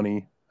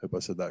County. Hope I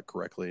said that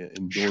correctly.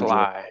 In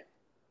Georgia.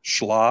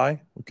 Schley.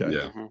 Okay.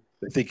 Yeah.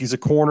 They think he's a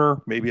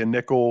corner, maybe a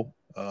nickel.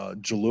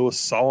 Jalewis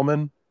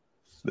Solomon.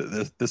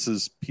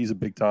 He's a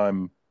big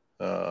time.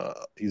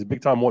 He's a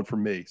big time one for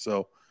me.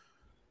 So,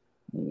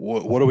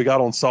 what do we got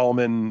on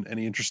Solomon?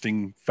 Any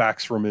interesting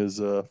facts from his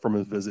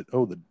visit?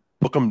 Oh, the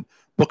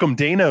Bookham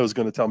Dano is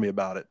going to tell me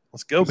about it.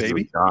 Let's go,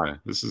 baby.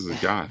 This is a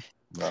guy.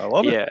 I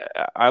love it.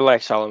 Yeah, I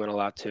like Solomon a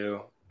lot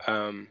too.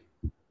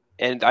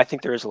 And I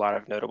think there is a lot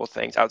of notable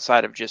things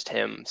outside of just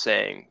him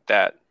saying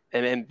that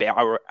and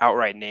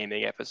outright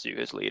naming FSU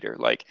his leader.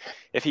 Like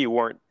if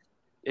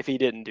he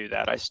didn't do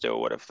that, I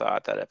still would have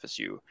thought that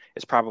FSU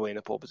is probably in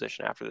the pole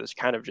position after this,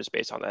 kind of just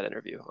based on that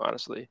interview,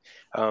 honestly.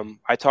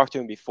 I talked to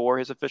him before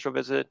his official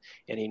visit,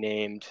 and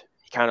he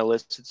kind of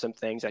listed some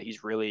things that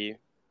he's really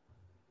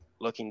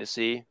looking to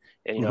see.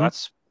 And,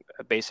 that's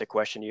a basic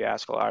question you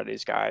ask a lot of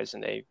these guys,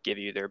 and they give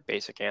you their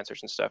basic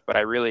answers and stuff. But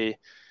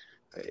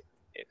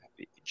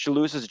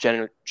Jalewis is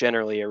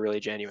generally a really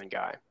genuine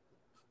guy.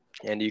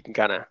 And you can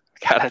kind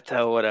of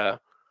tell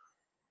what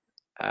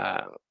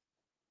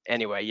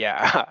anyway,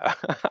 yeah,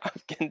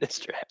 I'm getting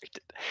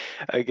distracted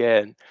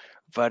again.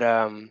 But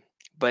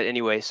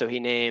anyway, so he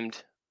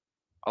named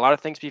a lot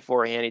of things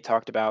beforehand. He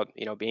talked about,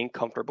 being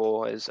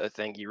comfortable is a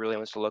thing he really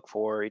wants to look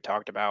for. He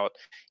talked about,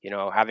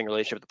 having a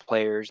relationship with the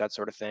players, that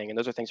sort of thing. And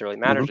those are things that really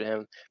matter to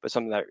him, but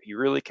something that he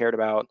really cared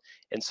about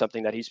and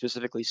something that he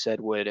specifically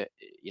said would,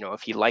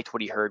 if he liked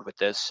what he heard with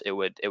this, it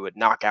would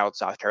knock out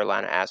South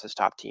Carolina as his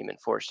top team, and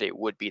Florida State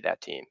would be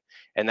that team.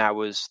 And that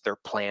was their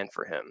plan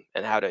for him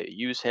and how to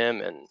use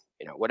him and,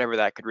 whatever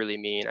that could really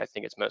mean. I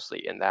think it's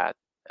mostly in that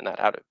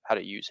how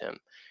to use him.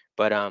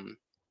 But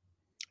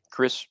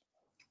Chris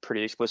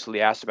pretty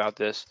explicitly asked about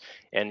this,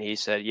 and he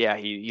said, yeah,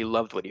 he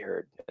loved what he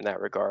heard in that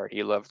regard.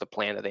 He loved the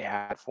plan that they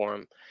had for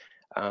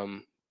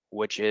him,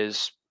 which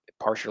is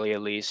partially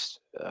at least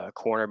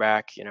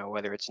cornerback,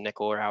 whether it's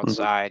nickel or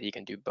outside, he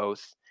can do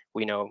both.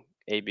 We know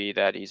AB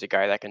that he's a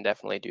guy that can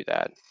definitely do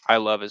that. I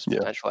love his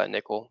potential at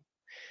nickel.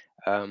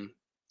 And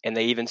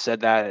they even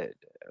said that,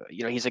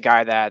 he's a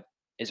guy that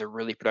is a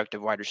really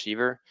productive wide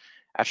receiver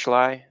at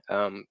Schley.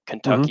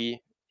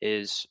 Kentucky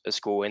is a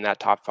school in that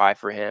top 5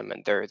 for him,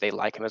 and they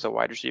like him as a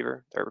wide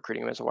receiver. They're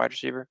recruiting him as a wide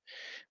receiver,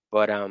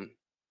 but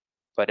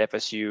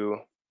FSU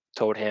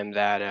told him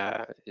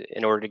that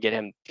in order to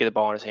get the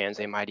ball in his hands,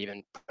 they might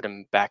even put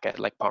him back at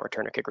like punt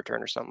return or kick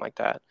return or something like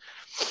that.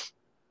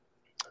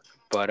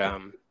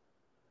 But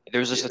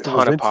there's just a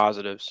ton of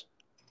positives.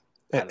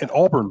 And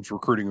Auburn's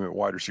recruiting him at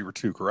wide receiver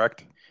too,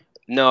 correct?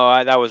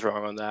 No, that was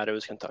wrong on that. It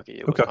was Kentucky.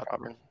 It was not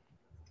Auburn.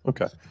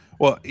 Okay.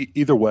 Well,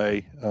 either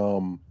way,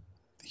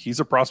 he's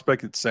a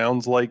prospect. It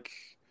sounds like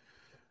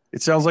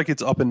it's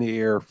up in the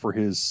air for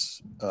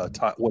his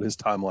what his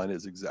timeline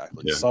is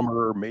exactly. Yeah.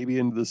 Summer, maybe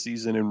into the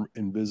season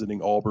in visiting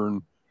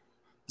Auburn.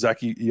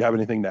 Zach, you have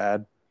anything to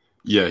add?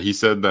 Yeah, he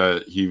said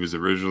that he was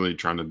originally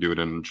trying to do it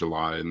in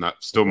July, and that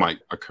still might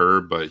occur,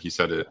 but he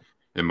said it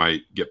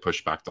might get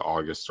pushed back to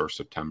August or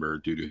September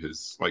due to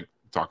his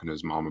talking to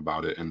his mom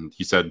about it. And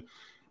he said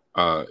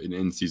an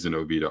in-season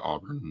OB to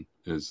Auburn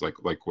is like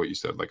what you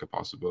said, like a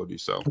possibility.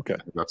 So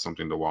that's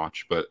something to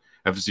watch. But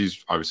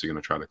FSU's obviously going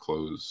to try to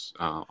close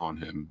on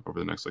him over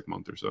the next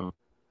month or so.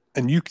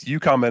 And you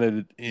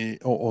commented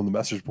on the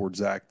message board,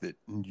 Zach, that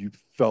you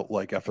felt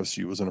like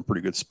FSU was in a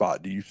pretty good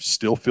spot. Do you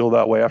still feel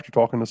that way after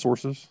talking to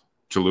sources?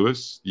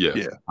 Lewis, yeah.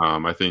 Yeah.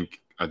 I think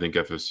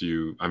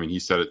FSU. I mean, he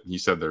said it. He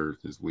said they're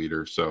his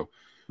leader. So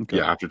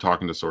yeah, after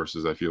talking to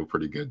sources, I feel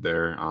pretty good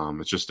there.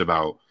 It's just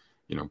about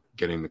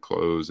getting the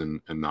close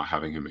and not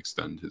having him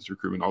extend his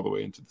recruitment all the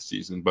way into the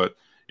season. But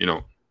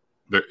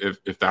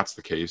if that's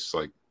the case,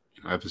 like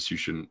FSU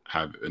shouldn't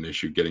have an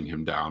issue getting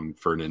him down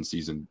for an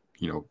in-season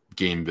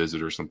game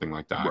visit or something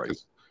like that,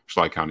 because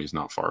Schley County is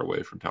not far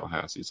away from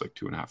Tallahassee. It's like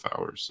 2.5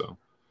 hours. So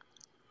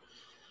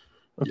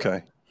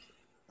okay.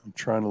 I'm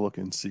trying to look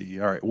and see.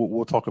 All right,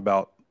 we'll talk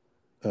about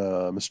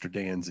Mr.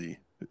 Danzy.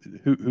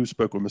 Who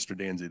spoke with Mr.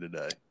 Danzy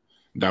today?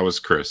 That was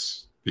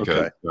Chris,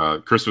 because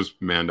Chris was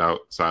manned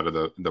outside of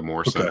the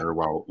Moore Center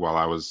while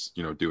I was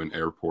doing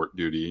airport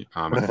duty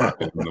at 5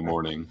 a.m. in the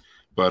morning.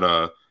 But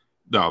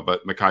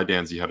Mekhi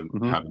Danzy had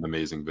an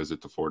amazing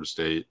visit to Florida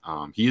State.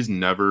 He has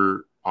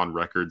never on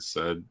record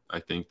said, I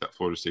think, that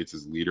Florida State's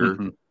his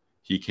leader.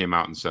 He came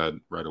out and said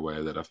right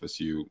away that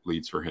FSU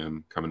leads for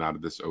him coming out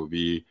of this OV.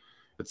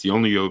 It's the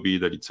only OV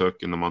that he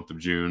took in the month of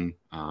June.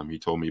 He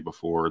told me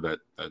before that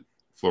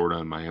Florida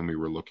and Miami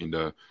were looking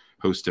to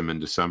host him in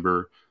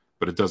December,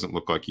 but it doesn't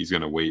look like he's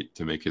going to wait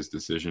to make his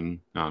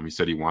decision. He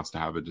said he wants to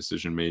have a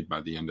decision made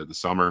by the end of the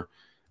summer.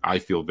 I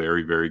feel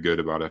very, very good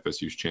about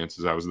FSU's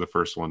chances. I was the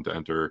first one to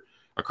enter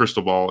a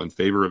crystal ball in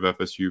favor of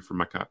FSU for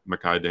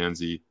Mekhi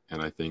Danzy,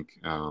 and I think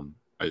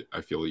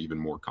I feel even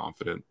more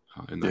confident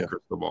in that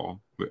crystal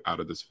ball out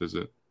of this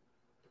visit.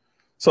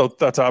 So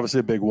that's obviously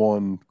a big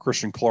one.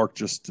 Christian Clark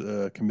just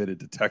committed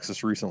to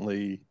Texas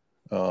recently.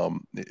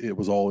 It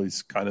was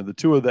always kind of the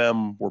two of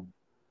them were,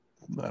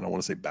 I don't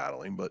want to say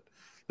battling, but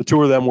the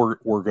two of them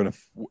were going to,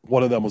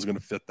 one of them was going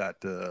to fit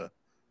that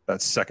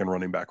second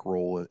running back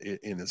role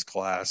in this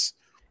class.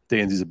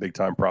 Danzy's a big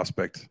time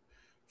prospect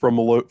from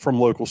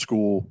local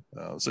school.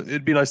 So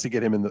it'd be nice to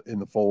get him in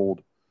the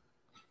fold.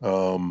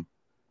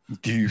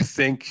 Do you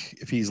think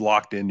if he's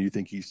locked in, do you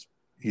think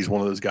he's one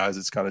of those guys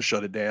that's kind of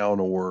shut it down,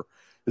 or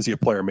is he a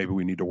player maybe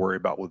we need to worry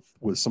about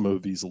with some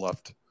of these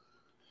left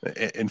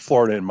in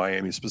Florida and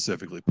Miami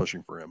specifically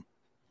pushing for him?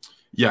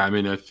 Yeah, I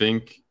mean, I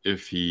think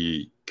if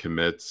he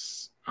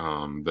commits,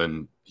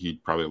 then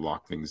he'd probably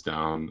lock things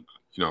down.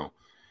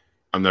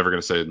 I'm never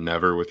going to say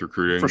never with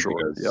recruiting, for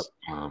sure.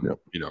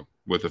 Because,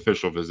 with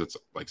official visits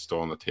like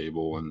still on the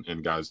table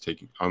and guys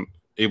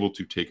able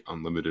to take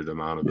unlimited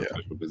amount of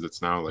official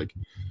visits now, like,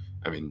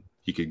 I mean,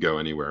 he could go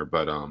anywhere.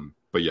 But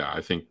yeah,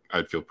 I think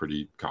I'd feel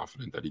pretty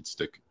confident that he'd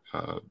stick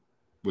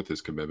with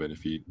his commitment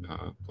if he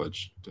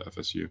pledged to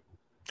FSU.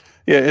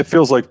 Yeah, it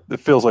feels like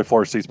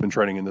Florida State's been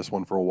training in this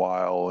one for a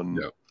while, and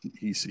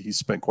he's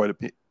spent quite a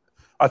bit.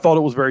 I thought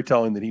it was very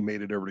telling that he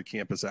made it over to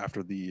campus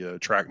after the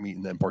track meet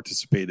and then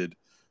participated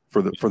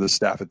for the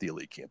staff at the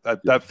elite camp.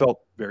 That felt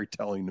very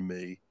telling to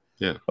me.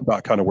 Yeah,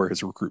 about kind of where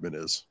his recruitment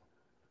is.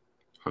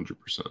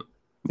 100%.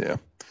 Yeah.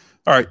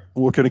 All right,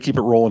 we're going to keep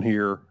it rolling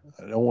here.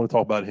 I don't want to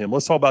talk about him.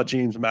 Let's talk about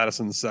James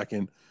Madison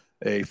II,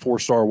 a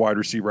 4-star wide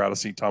receiver out of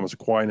St. Thomas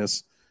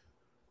Aquinas.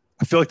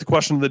 I feel like the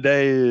question of the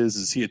day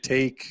is he a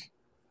take?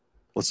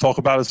 Let's talk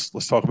about his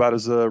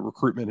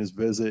recruitment, his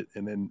visit,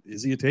 and then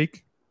is he a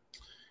take?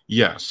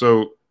 Yeah.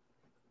 So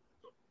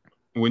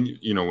when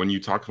you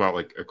talk about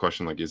like a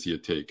question like is he a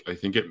take, I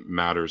think it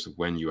matters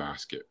when you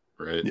ask it,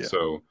 right? Yeah.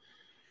 So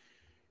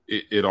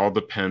it all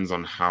depends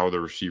on how the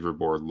receiver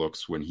board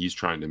looks when he's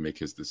trying to make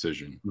his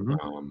decision.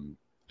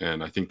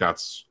 And I think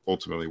that's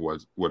ultimately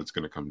what it's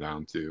going to come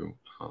down to.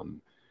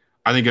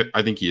 I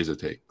think he is a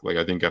take. Like,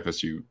 I think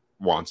FSU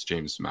wants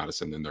James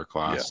Madison in their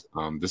class.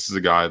 Yeah. This is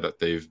a guy that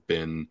they've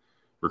been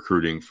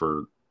recruiting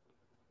for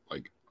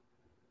like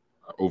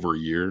over a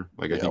year.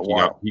 Like, I think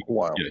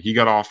he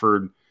got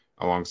offered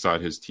alongside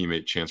his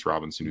teammate Chance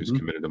Robinson, who's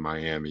committed to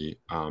Miami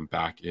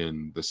back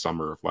in the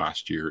summer of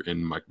last year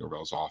in Mike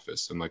Norvell's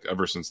office. And like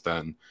ever since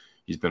then,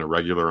 he's been a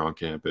regular on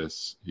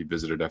campus. He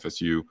visited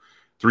FSU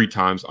 3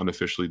 times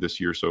unofficially this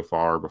year so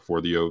far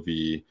before the OV,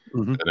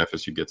 and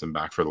FSU gets him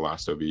back for the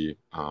last OV.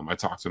 I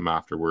talked to him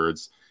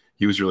afterwards.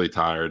 He was really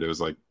tired. It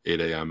was like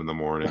 8 a.m. in the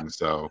morning,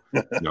 so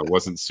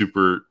wasn't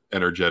super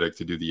energetic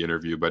to do the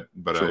interview. But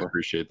sure. I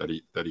appreciate that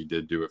he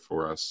did do it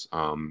for us.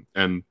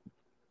 And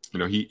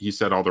he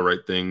said all the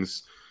right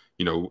things.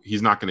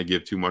 He's not going to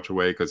give too much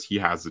away because he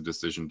has the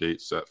decision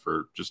date set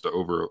for just a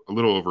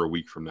little over a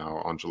week from now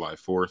on July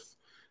 4th.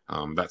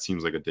 That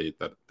seems like a date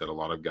that a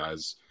lot of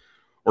guys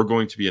are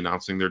going to be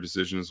announcing their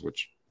decisions,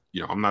 which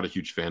I'm not a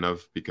huge fan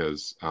of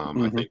because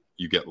I think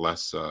you get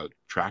less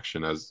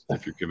traction as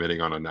if you're committing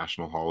on a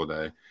national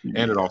holiday,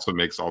 and it also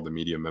makes all the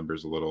media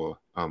members a little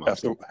have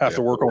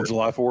to work on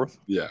July 4th.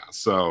 Yeah,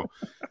 so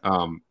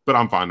but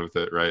I'm fine with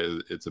it, right?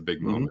 It's a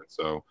big moment,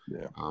 so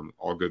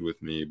all good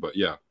with me. But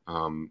yeah,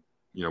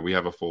 we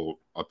have a full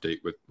update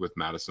with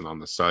Madison on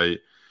the site.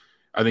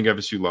 I think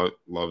FSU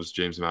loves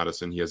James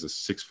Madison. He has a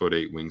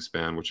 6'8"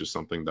 wingspan, which is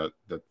something that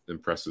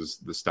impresses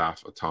the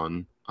staff a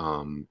ton.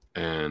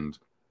 And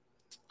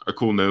a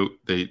cool note,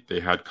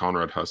 they had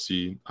Conrad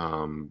Hussey,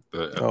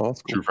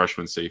 the true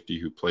freshman safety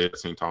who played at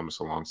St. Thomas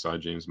alongside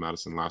James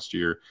Madison last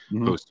year,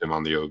 host him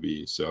on the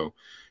OB. So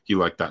he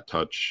liked that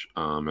touch.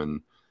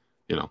 And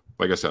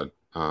like I said,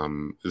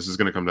 this is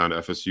going to come down to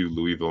FSU,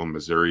 Louisville, and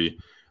Missouri.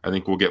 I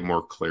think we'll get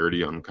more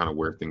clarity on kind of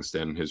where things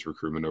stand in his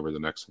recruitment over the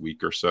next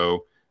week or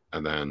so.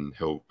 And then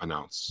he'll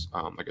announce,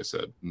 like I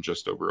said, in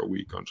just over a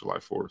week on July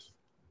 4th.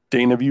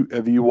 Dane, have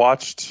you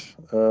watched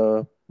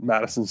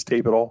Madison's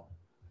tape at all?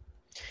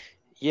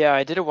 Yeah,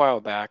 I did a while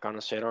back.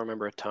 Honestly, I don't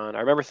remember a ton.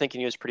 I remember thinking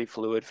he was pretty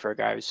fluid for a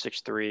guy who's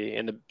 6'3",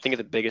 and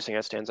the biggest thing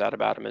that stands out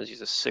about him is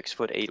he's a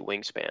 6'8"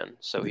 wingspan.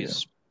 So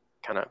he's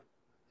kind of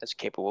as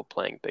capable of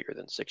playing bigger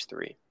than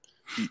 6'3".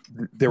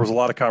 There was a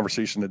lot of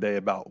conversation today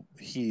about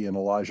he and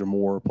Elijah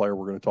Moore, a player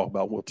we're going to talk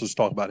about. We'll just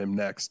talk about him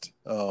next.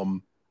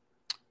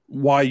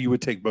 Why you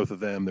would take both of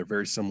them? They're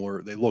very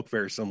similar. They look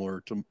very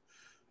similar to,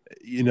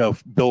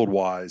 build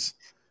wise.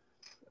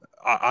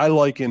 I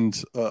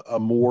likened a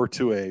Moore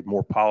to a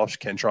more polished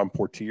Kentron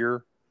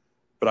Portier,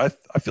 but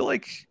I feel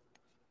like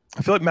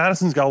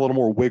Madison's got a little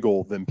more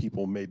wiggle than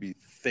people maybe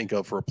think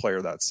of for a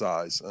player that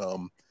size.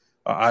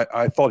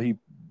 I thought he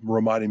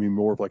reminded me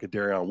more of like a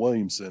Darion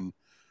Williamson,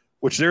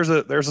 which there's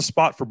a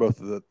spot for both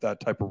of that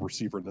type of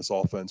receiver in this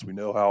offense. We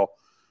know how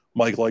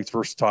Mike likes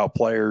versatile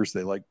players.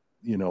 They like,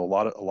 a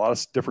lot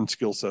of different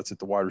skill sets at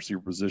the wide receiver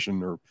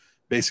position, or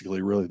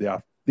basically really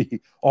the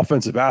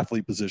offensive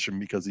athlete position,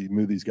 because he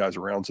moved these guys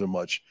around so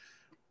much.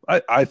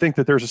 I think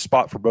that there's a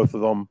spot for both of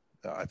them.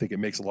 I think it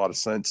makes a lot of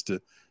sense to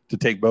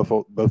take both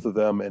of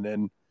them, and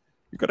then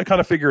you're going to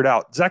kind of figure it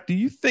out. Zach, do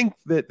you think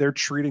that they're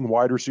treating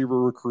wide receiver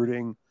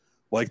recruiting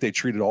like they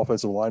treated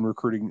offensive line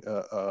recruiting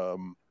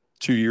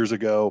 2 years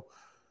ago?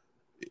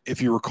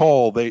 If you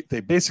recall, they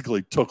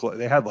basically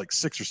they had like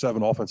 6 or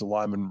 7 offensive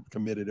linemen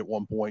committed at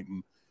one point,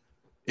 and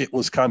it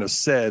was kind of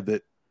said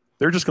that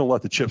they're just going to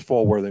let the chips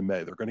fall where they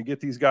may. They're going to get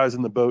these guys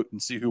in the boat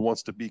and see who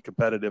wants to be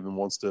competitive and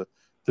wants to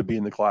be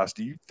in the class.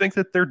 Do you think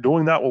that they're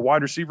doing that with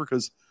wide receiver?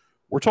 Because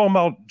we're talking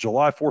about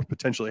July 4th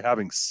potentially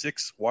having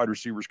 6 wide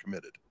receivers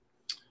committed.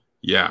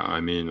 Yeah, I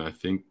mean, I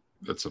think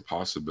that's a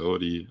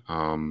possibility.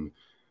 And,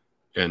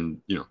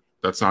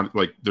 that's not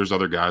like there's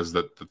other guys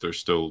that they're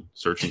still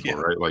searching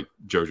for, right? Like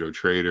JoJo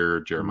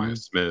Trader, Jeremiah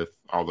Smith,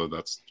 although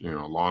that's, a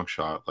long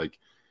shot. Like,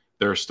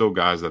 there are still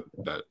guys that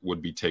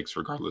would be takes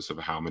regardless of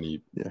how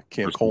many. Yeah,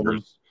 Cam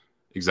Coleman.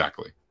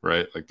 Exactly,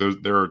 right? Like,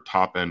 there are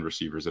top-end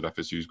receivers that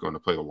FSU is going to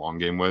play the long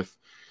game with.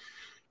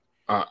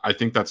 I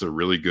think that's a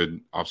really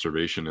good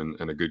observation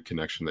and a good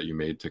connection that you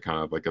made to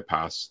kind of like a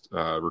past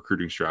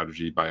recruiting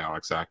strategy by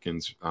Alex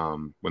Atkins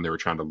when they were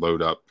trying to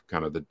load up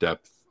kind of the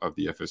depth of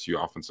the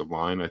FSU offensive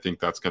line. I think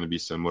that's going to be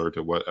similar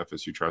to what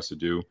FSU tries to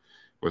do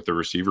with the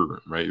receiver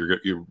room, right?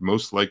 You're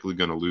most likely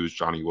going to lose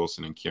Johnny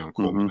Wilson and Keon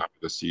Coleman after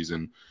the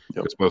season,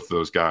 because both of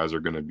those guys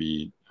are going to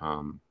be,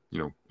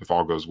 if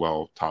all goes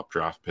well, top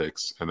draft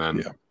picks. And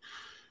then,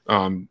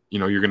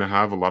 you're going to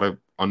have a lot of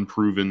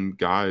unproven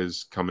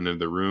guys coming into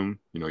the room.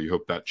 You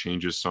hope that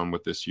changes some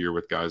with this year,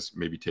 with guys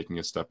maybe taking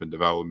a step in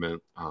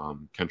development.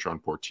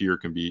 Kentron Portier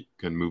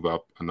can move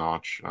up a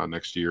notch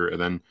next year. And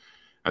then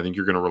I think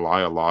you're going to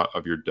rely a lot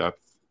of your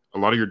depth. A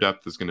lot of your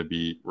depth is going to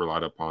be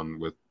relied upon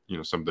with,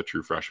 some of the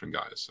true freshman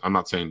guys. I'm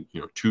not saying,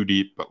 too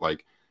deep, but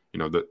like,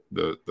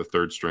 the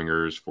third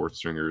stringers, fourth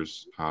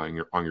stringers on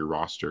your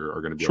roster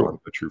are going to be a lot of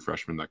the true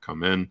freshmen that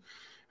come in.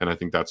 And I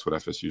think that's what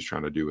FSU is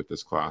trying to do with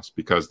this class,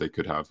 because they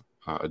could have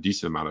a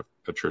decent amount of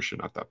attrition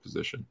at that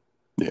position.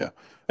 Yeah.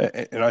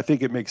 And I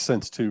think it makes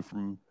sense too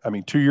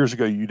 2 years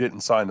ago, you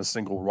didn't sign a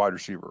single wide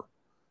receiver.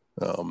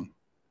 Out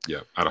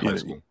of high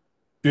school.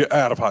 Yeah,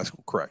 out of high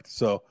school. Correct.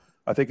 So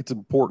I think it's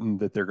important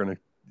that they're going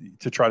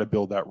to try to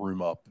build that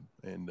room up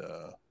and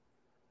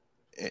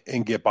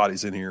get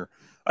bodies in here.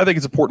 I think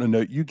it's important to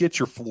note you get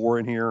your floor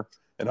in here,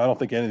 and I don't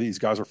think any of these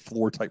guys are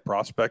floor type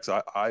prospects.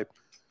 I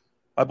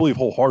believe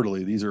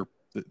wholeheartedly these are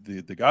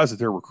the guys that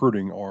they're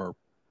recruiting are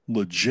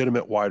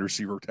legitimate wide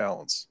receiver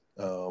talents.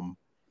 And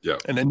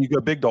then you go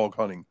big dog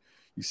hunting.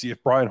 You see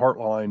if Brian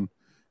Hartline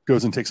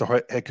goes and takes a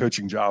head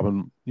coaching job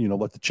and,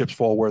 let the chips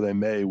fall where they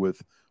may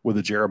with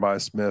a Jeremiah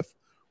Smith,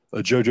 a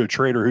JoJo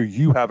Trader, who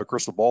you have a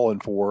crystal ball in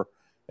for.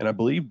 And I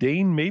believe,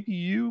 Dane, maybe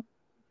you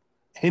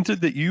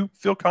hinted that you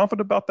feel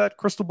confident about that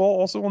crystal ball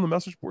also on the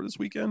message board this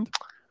weekend.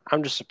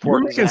 I'm just supporting.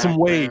 You were making some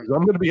waves.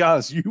 I'm going to be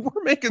honest. You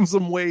were making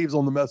some waves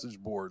on the message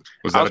board.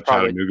 Was that a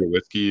Chattanooga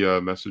Whiskey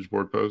message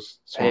board post?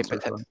 Hey,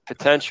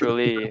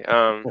 potentially.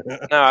 No,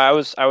 I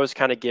was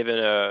kind of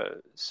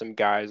given some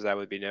guys that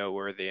would be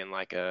noteworthy in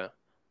like a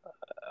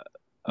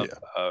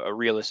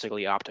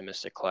realistically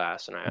optimistic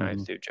class, and I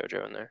threw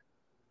JoJo in there.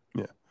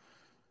 Yeah,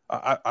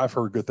 I've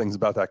heard good things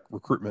about that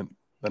recruitment,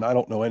 and I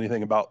don't know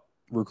anything about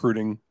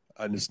recruiting.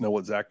 I just know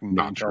what Zach and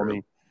Dane tell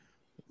me.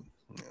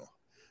 Yeah.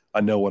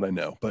 I know what I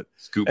know, but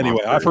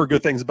anyway, I've heard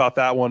good things about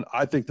that one.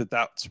 I think that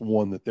that's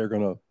one that they're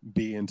going to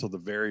be until the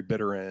very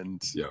bitter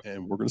end,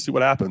 and we're going to see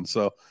what happens.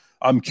 So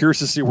I'm curious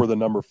to see where the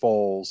number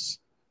falls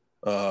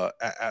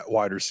at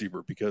wide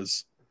receiver,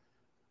 because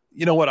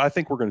you know what? I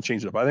think we're going to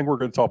change it up. I think we're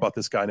going to talk about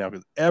this guy now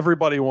because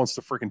everybody wants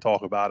to freaking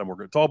talk about him. We're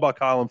going to talk about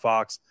Colin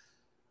Fox.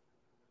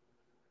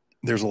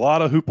 There's a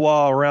lot of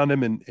hoopla around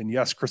him, and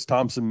yes, Chris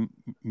Thompson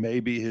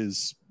may be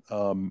his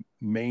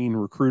main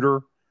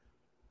recruiter.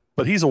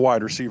 but he's a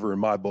wide receiver in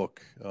my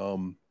book.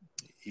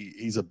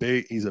 He's a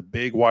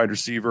big wide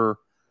receiver.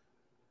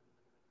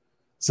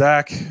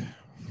 Zach,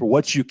 for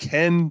what you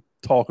can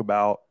talk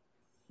about,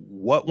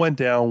 what went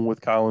down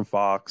with Kylan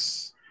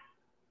Fox?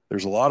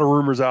 There's a lot of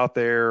rumors out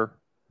there.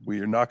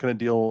 We are not going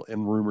to deal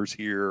in rumors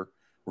here.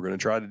 We're going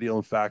to try to deal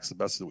in facts the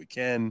best that we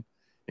can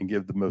and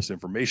give the most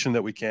information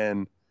that we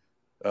can.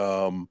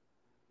 What's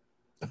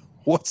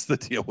the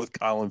deal with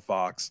Kylan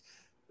Fox?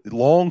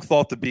 Long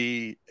thought to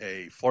be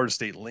a Florida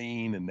State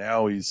lean, and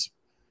now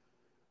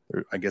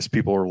I guess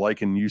people are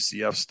liking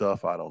UCF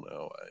stuff. I don't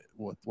know.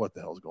 What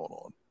the hell's going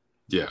on?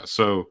 Yeah,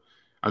 so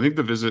I think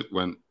the visit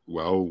went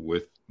well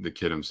with the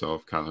kid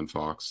himself, Kylan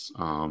Fox.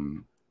 I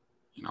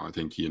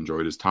think he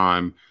enjoyed his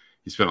time.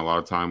 He spent a lot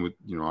of time with,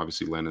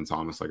 obviously Landon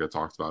Thomas, like I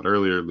talked about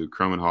earlier, Luke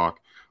Kromenhoek,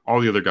 all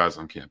the other guys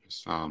on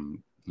campus.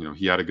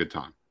 He had a good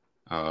time.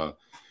 I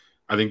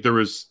think there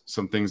was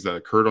some things that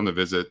occurred on the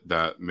visit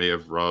that may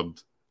have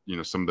rubbed,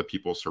 some of the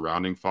people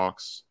surrounding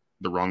Fox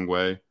the wrong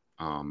way.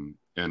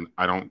 And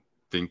I don't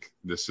think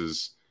this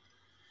is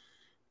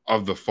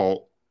of the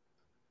fault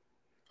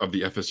of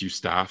the FSU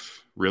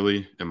staff,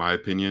 really, in my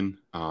opinion.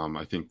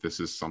 I think this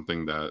is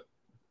something that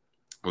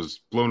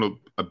was blown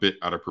a bit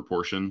out of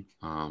proportion,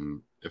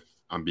 if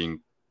I'm being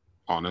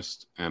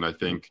honest. And I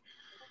think,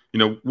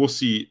 we'll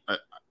see.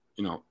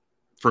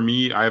 For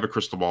me, I have a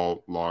crystal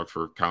ball log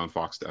for Kylan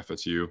Fox to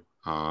FSU.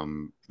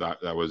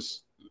 That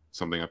was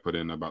something I put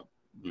in about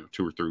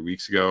 2 or 3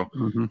 weeks ago.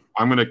 Mm-hmm.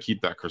 I'm going to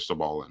keep that crystal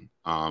ball in.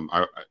 I'm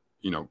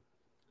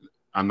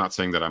not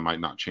saying that I might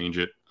not change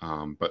it,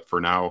 but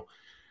for now,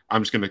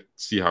 I'm just going to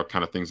see how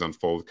kind of things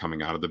unfold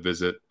coming out of the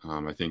visit.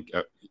 I think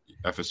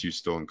FSU is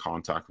still in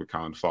contact with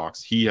Kylan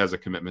Fox. He has a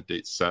commitment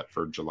date set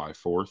for July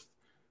 4th.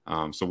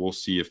 So we'll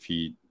see if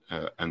he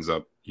ends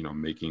up,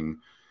 making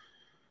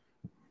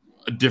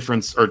a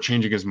difference or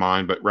changing his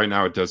mind. But right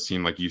now it does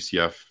seem like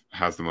UCF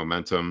has the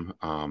momentum.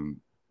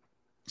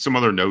 Some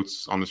other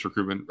notes on this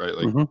recruitment, right?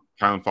 Like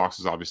Kylan Fox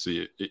is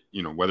obviously,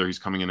 whether he's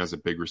coming in as a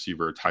big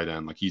receiver or tight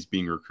end, like he's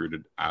being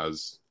recruited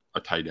as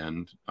a tight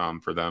end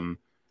for them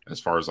as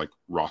far as like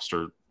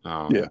roster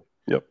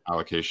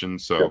allocation.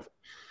 So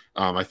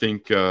I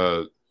think,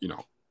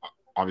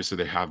 obviously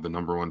they have the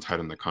number one tight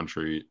end in the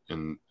country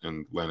and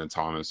Landon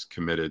Thomas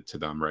committed to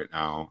them right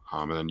now.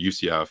 And then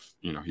UCF,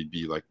 he'd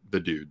be like the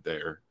dude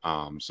there.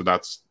 So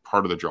that's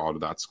part of the draw to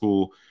that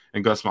school.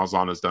 And Gus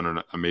Malzahn has done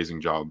an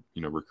amazing job,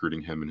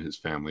 recruiting him and his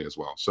family as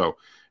well. So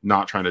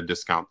not trying to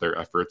discount their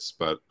efforts,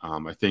 but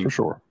I think for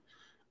sure.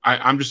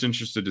 I'm just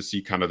interested to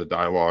see kind of the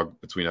dialogue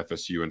between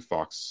FSU and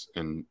Fox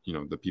and,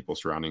 the people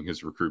surrounding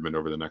his recruitment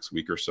over the next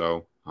week or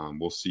so.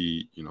 We'll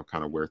see,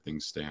 kind of where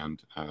things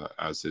stand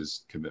as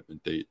his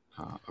commitment date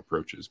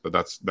approaches. But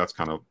that's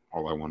kind of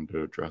all I wanted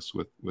to address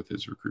with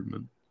his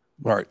recruitment.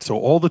 All right. So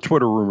all the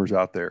Twitter rumors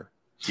out there,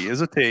 he is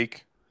a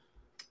take.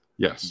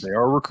 Yes. They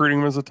are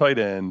recruiting him as a tight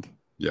end.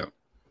 Yeah.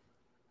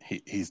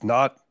 He's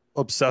not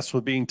obsessed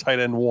with being tight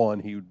end one.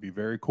 He would be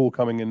very cool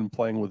coming in and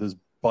playing with his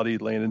buddy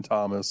Landon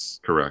Thomas.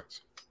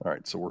 Correct. All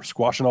right, so we're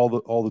squashing all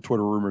the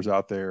Twitter rumors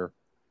out there.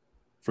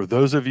 For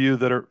those of you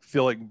that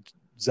feel like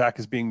Zach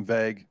is being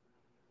vague,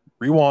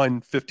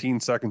 rewind 15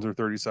 seconds or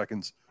 30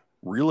 seconds,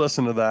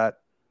 re-listen to that,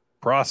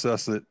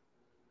 process it.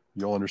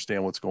 You'll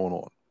understand what's going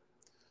on.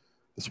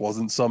 This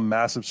wasn't some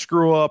massive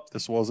screw up.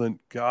 This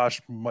wasn't,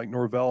 gosh, Mike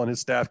Norvell and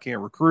his staff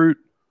can't recruit.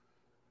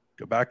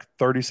 Go back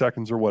 30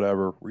 seconds or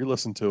whatever,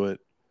 re-listen to it.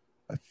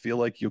 I feel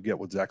like you'll get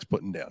what Zach's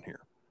putting down here.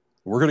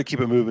 We're going to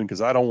keep it moving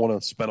because I don't want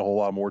to spend a whole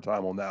lot more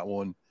time on that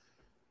one.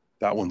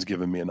 That one's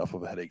given me enough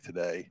of a headache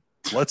today.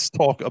 Let's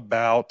talk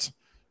about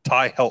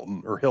Ty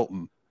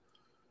Hilton.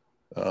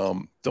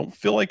 Don't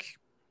feel like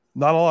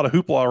not a lot of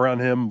hoopla around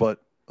him, but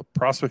a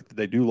prospect that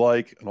they do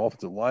like, an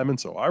offensive lineman.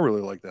 So I really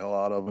like the hell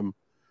out of him.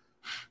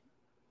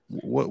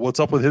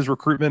 What's up with his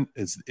recruitment?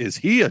 Is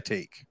he a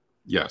take?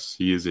 Yes,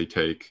 he is a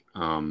take.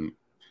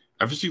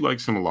 FSU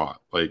likes him a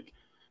lot. Like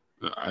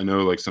I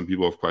know, like some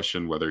people have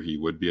questioned whether he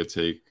would be a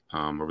take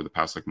over the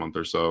past month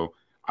or so.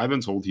 I've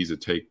been told he's a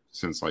take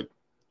since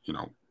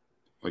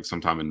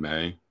sometime in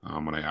May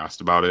when I asked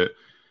about it.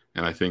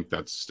 And I think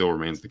that still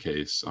remains the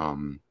case.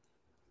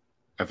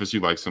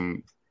 FSU likes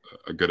him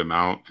a good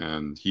amount.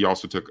 And he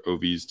also took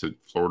OVs to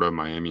Florida,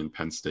 Miami, and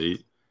Penn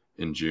State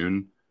in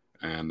June.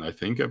 And I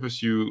think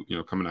FSU,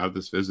 coming out of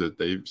this visit,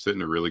 they sit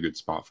in a really good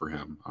spot for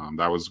him.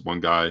 That was one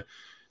guy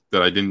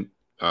that I didn't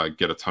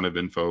get a ton of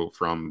info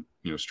from,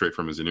 straight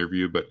from his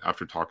interview. But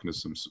after talking to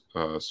some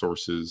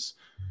sources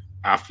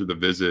after the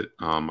visit,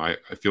 I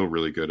feel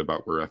really good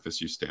about where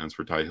FSU stands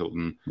for Ty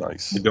Hilton.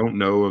 Nice. I don't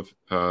know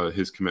of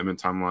his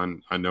commitment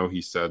timeline. I know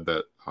he said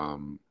that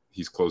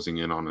he's closing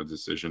in on a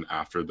decision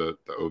after the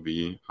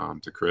OV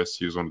to Chris.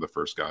 He was one of the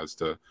first guys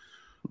to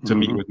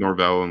meet with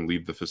Norvell and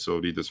leave the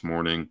facility this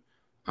morning.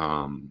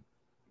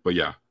 But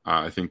yeah,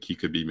 I think he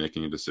could be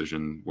making a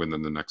decision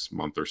within the next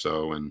month or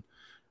so. And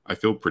I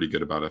feel pretty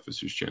good about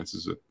FSU's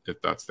chances if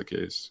that's the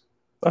case.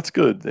 That's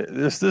good.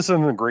 This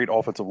isn't a great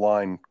offensive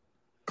line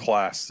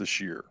class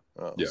this year,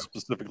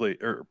 specifically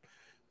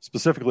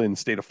in the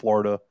state of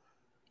Florida.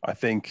 I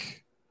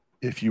think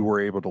if you were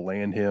able to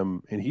land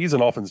him, and he's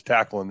an offensive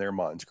tackle in their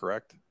minds,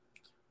 correct?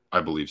 I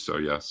believe so,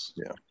 yes.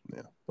 Yeah.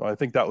 So I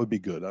think that would be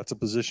good. That's a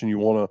position you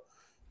want to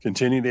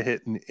continue to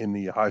hit in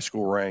the high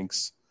school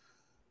ranks.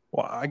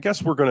 Well, I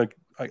guess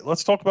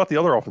let's talk about the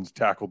other offensive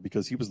tackle,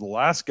 because he was the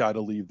last guy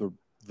to leave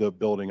the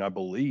building, I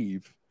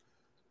believe,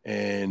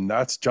 and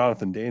that's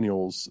Jonathan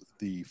Daniels,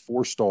 the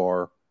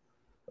 4-star.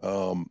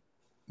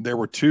 There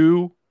were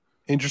two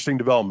interesting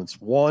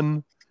developments.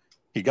 One,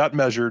 he got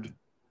measured.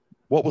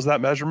 What was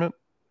that measurement?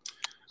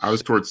 I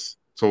was told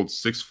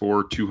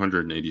 6'4",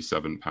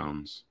 287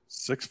 pounds.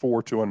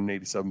 6'4",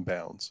 287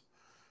 pounds.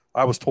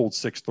 I was told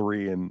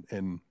 6'3",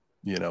 and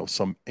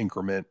some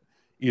increment.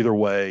 Either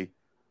way,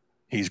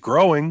 he's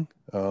growing.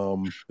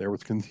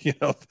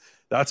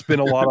 That's been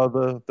a lot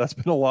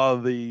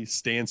of the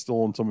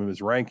standstill in some of his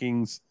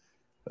rankings.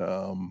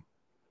 We'll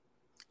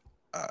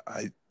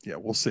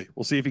see.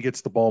 We'll see if he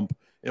gets the bump.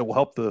 It'll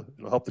help the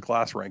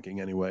class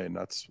ranking anyway, and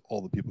that's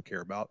all that people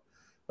care about.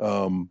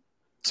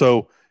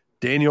 So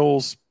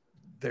Daniels,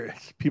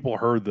 people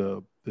heard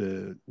the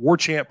war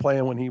chant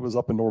playing when he was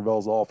up in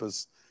Norvell's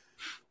office.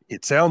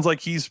 It sounds like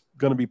he's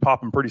going to be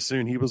popping pretty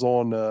soon. He was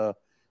on a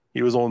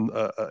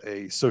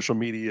social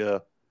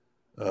media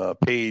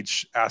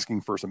page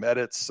asking for some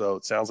edits, so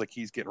it sounds like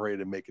he's getting ready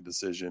to make a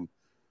decision.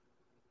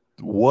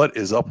 What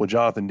is up with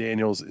Jonathan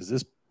Daniels? Is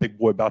this big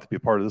boy about to be a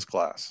part of this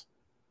class?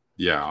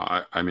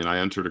 Yeah, I mean, I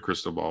entered a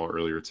crystal ball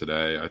earlier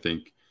today. I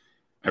think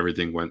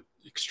everything went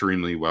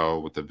extremely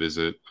well with the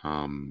visit.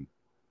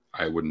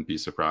 I wouldn't be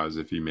surprised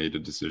if he made a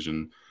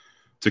decision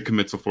to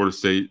commit to Florida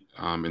State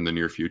in the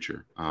near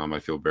future. I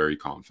feel very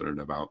confident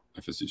about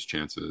FSU's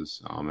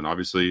chances. And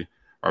obviously,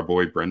 our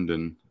boy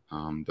Brendan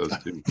does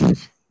too.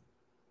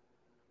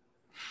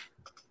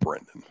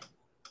 Brendan.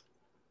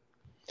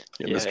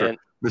 Yeah,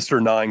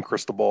 Mr. 9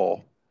 crystal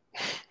ball.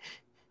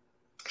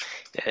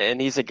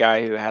 And he's a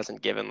guy who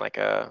hasn't given like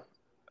a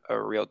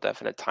real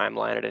definite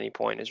timeline at any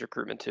point in his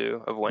recruitment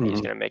too of when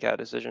he's going to make that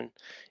decision.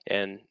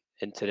 And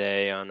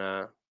today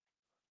on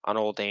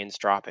Old Dane's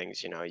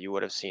droppings, you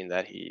would have seen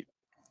that he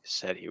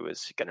said he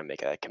was going to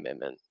make that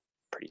commitment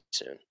pretty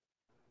soon.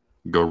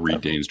 Go read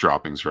Dane's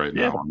droppings right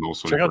now.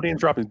 Check out Dane's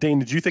droppings. Dane,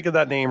 did you think of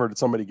that name, or did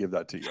somebody give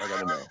that to you? I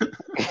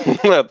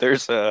gotta know.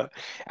 There's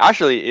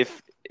actually,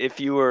 if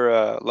you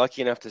were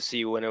lucky enough to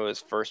see when it was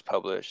first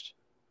published.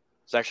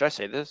 Zach, should I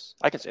say this?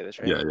 I can say this,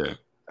 right? Yeah.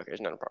 Okay,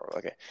 there's not a problem.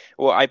 Okay.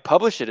 Well, I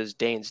published it as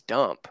Dane's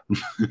dump.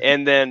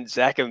 And then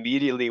Zach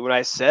immediately, when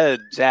I said,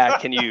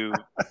 Zach, can you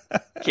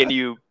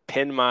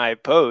pin my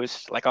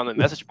post like on the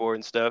message board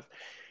and stuff?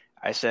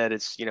 I said,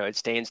 it's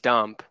Dane's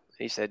dump.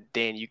 And he said,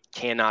 Dane, you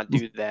cannot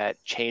do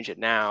that. Change it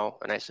now.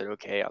 And I said,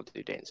 okay, I'll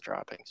do Dane's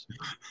droppings.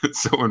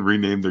 Someone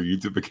renamed their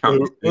YouTube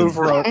account.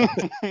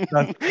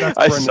 That's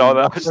I saw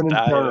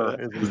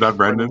that. Is that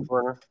Brendan?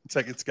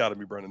 It's got to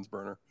be Brendan's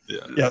burner.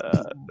 Yeah.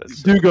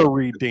 Do go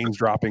read Dane's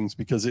droppings,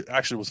 because it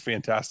actually was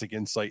fantastic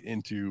insight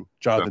into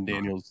Jonathan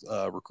Daniels'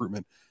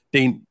 recruitment.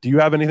 Dane, do you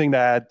have anything to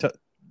add?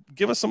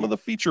 Give us some of the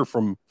feature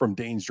from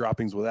Dane's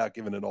droppings without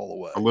giving it all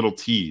away. A little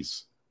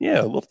tease.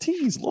 Yeah, a little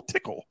tease, a little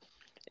tickle.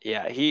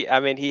 Yeah, he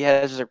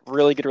has a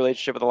really good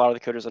relationship with a lot of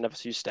the coaches on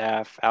FSU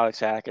staff,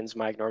 Alex Atkins,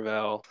 Mike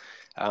Norvell.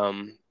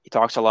 He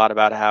talks a lot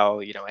about how,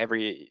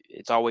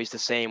 it's always the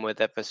same with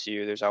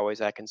FSU. There's always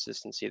that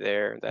consistency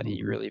there that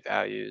he really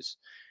values.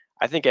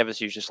 I think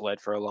FSU's just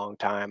led for a long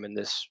time, and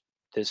this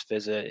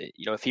visit,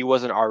 if he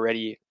wasn't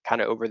already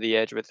kind of over the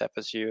edge with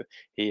FSU,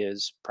 he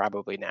is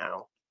probably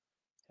now.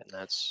 And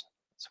that's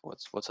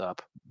what's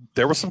up.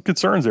 There were some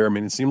concerns there. I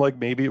mean, it seemed like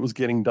maybe it was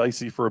getting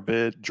dicey for a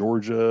bit.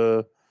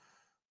 Georgia,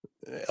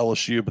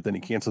 LSU, but then he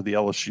canceled the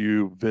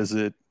LSU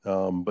visit.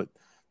 But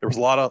there was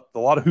a lot of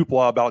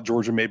hoopla about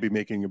Georgia maybe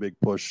making a big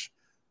push.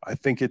 I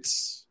think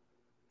it's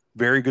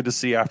very good to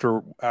see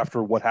after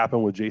what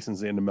happened with Jason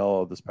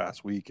Zandamello this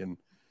past weekend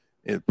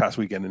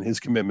and his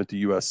commitment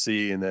to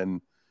USC, and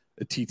then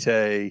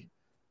Atite,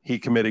 he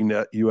committing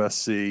to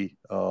USC,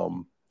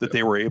 that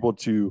they were able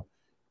to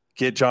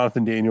get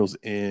Jonathan Daniels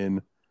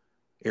in.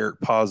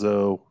 Eric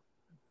Pazzo,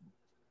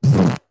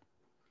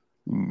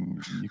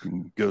 you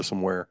can go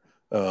somewhere.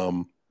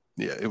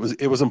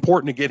 It was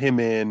important to get him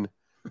in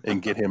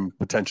and get him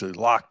potentially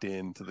locked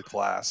into the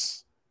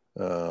class.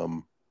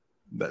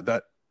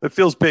 That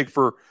feels big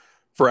for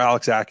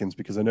Alex Atkins,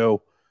 because I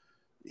know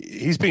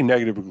he's being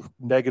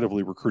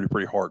negatively recruited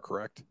pretty hard.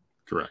 Correct.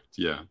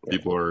 Yeah.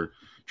 People are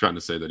trying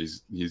to say that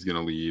he's going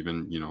to leave,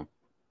 and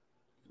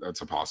that's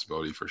a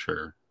possibility for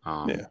sure.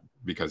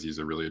 Because he's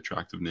a really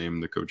attractive name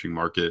in the coaching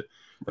market,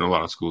 and a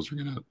lot of schools are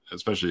going to,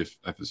 especially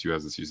if FSU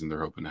has the season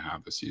they're hoping to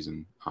have this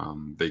season,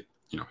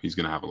 he's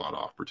going to have a lot of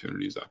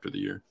opportunities after the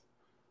year.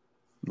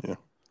 Yeah.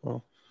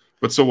 Well,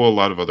 but so will a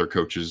lot of other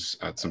coaches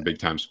at some big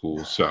time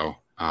schools. So,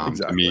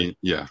 exactly.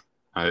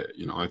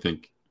 I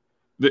think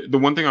the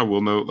one thing I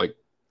will note,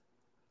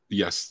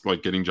 yes,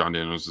 getting John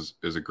Daniels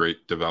is a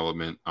great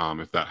development.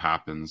 If that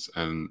happens,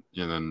 and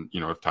then,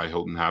 if Ty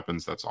Hilton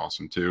happens, that's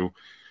awesome too.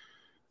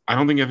 I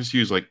don't think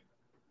FSU is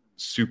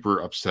super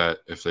upset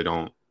if they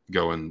don't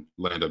go and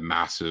land a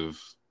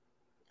massive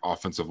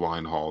offensive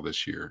line haul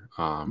this year.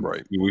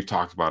 Right. We've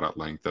talked about at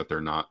length that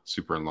they're not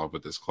super in love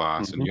with this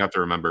class. Mm-hmm. And you have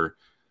to remember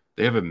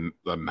they have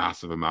a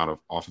massive amount of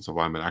offensive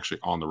linemen actually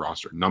on the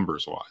roster,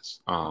 numbers wise.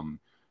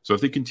 So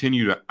if they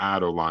continue to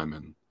add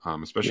O-linemen,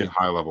 especially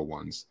high-level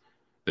ones,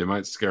 they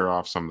might scare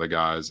off some of the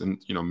guys. And,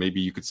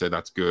 maybe you could say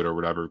that's good or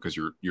whatever because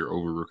you're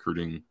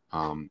over-recruiting,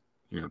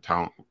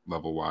 talent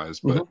level-wise.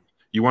 But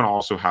you want to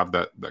also have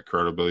that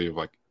credibility of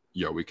like,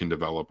 we can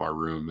develop our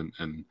room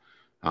and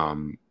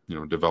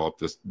develop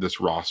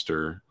this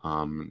roster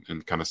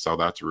and kind of sell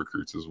that to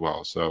recruits as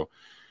well. So,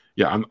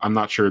 I'm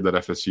not sure that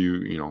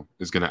FSU,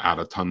 is going to add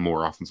a ton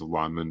more offensive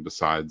linemen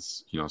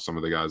besides, some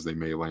of the guys they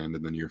may land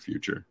in the near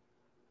future.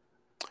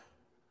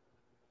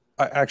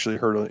 I actually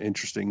heard an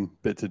interesting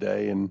bit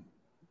today, and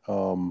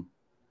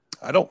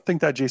I don't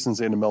think that Jason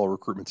Zandamela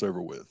recruitment's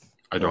over with.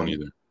 I don't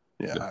either.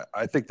 Yeah.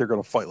 I think they're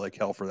going to fight like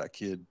hell for that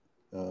kid.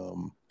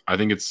 I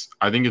think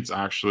it's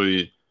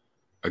actually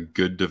a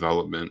good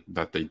development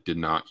that they did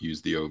not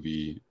use the OV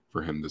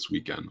for him this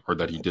weekend, or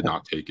that he did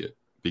not take it,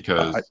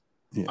 because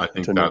I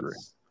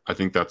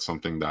think that's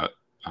something that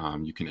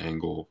you can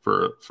angle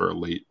for a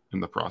late in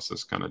the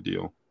process kind of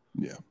deal.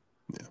 Yeah.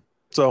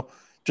 So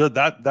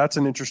that's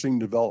an interesting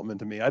development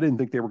to me. I didn't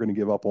think they were going to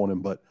give up on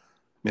him, but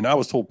I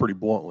was told pretty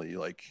bluntly,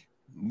 like,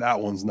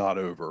 that one's not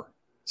over.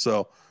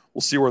 So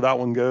we'll see where that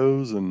one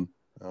goes. And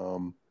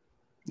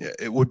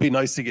it would be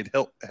nice to get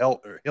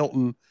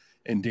Hilton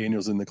and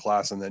Daniels in the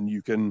class, and then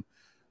you can,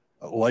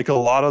 like a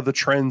lot of the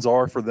trends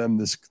are for them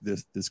this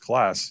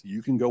class,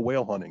 you can go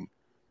whale hunting.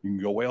 You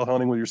can go whale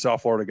hunting with your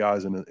South Florida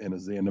guys and a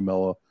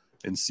Zandamela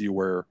and see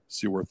where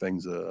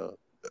things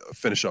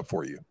finish up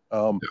for you.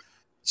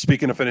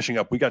 Speaking of finishing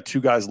up, we got 2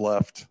 guys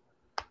left.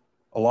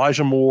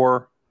 Elijah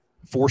Moore,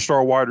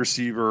 4-star wide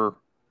receiver,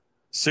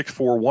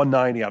 6'4",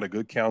 190 out of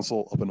Good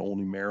Counsel up in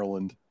Olney,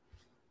 Maryland.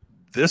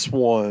 This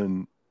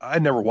one, I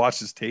never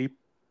watched his tape.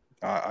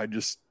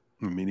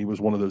 He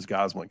was one of those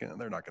guys. I'm like,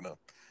 they're not going to.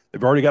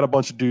 They've already got a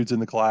bunch of dudes in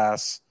the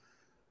class.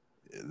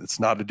 It's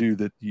not a dude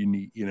that you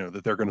need,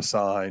 that they're going to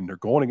sign. They're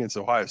going against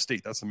Ohio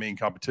State. That's the main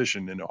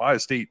competition. And Ohio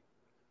State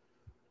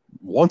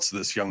wants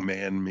this young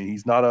man.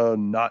 He's not a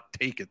not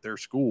take at their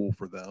school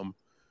for them.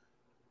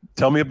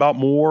 Tell me about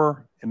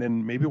Moore, and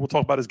then maybe we'll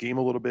talk about his game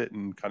a little bit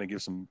and kind of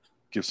give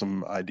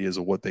some ideas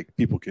of what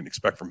people can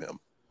expect from him.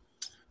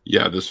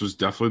 Yeah, this was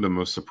definitely the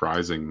most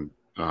surprising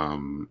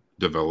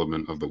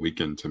development of the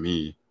weekend to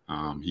me.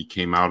 He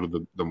came out of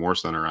the Moore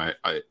Center.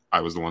 I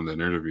was the one that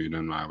interviewed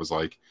him. I was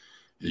like,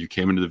 you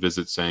came into the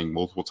visit saying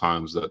multiple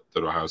times that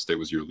Ohio State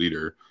was your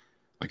leader.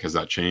 Like, has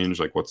that changed?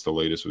 Like, what's the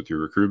latest with your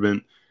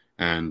recruitment?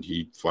 And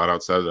he flat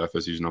out said that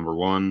FSU's number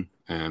one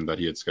and that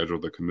he had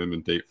scheduled the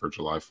commitment date for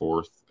July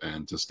 4th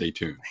and to stay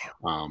tuned.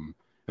 And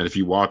if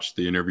you watch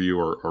the interview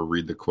or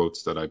read the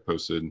quotes that I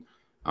posted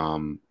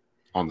on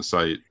the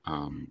site,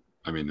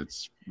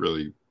 it's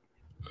really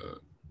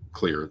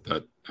clear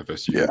that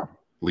FSU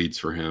leads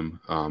for him,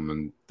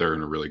 and they're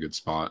in a really good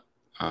spot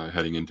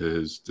heading into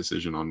his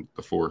decision on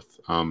the 4th.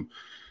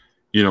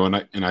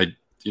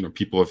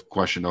 People have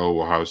questioned,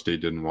 Ohio State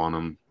didn't want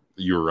him.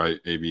 You were right,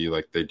 AB.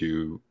 Like, they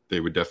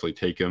would definitely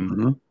take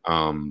him.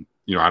 Mm-hmm.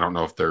 I don't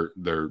know if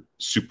they're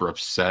super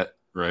upset,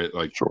 right?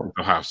 Like, sure.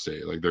 Ohio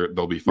State, like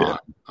they'll be fine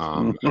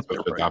at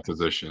that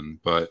position.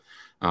 But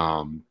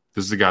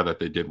this is a guy that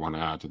they did want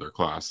to add to their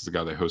class. This is a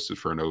guy they hosted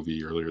for an OV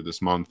earlier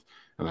this month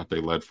and that they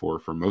led for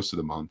most of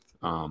the month.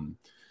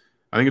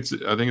 I think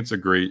it's a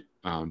great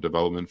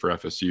development for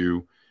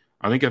FSU.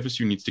 I think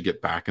FSU needs to get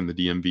back in the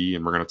DMV,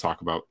 and we're going to talk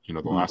about, the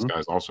last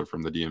guys also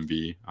from the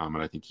DMV. And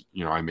I think,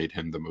 I made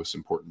him the most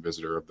important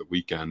visitor of the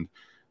weekend.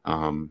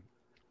 I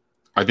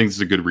think this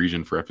is a good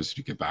region for FSU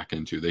to get back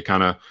into. They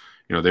kind of,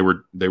 they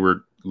were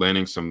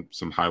landing some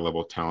high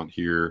level talent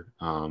here,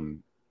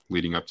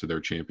 leading up to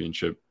their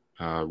championship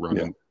run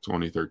in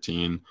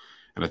 2013.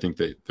 And I think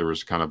that there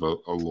was kind of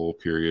a lull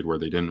period where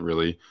they didn't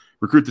really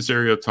recruit this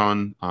area a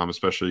ton,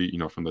 especially,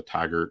 from the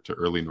Taggart to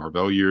early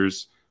Norvell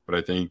years. But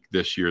I think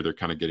this year they're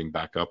kind of getting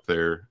back up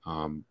there.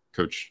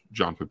 Coach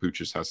John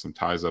Papuchis has some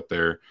ties up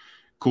there.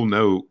 Cool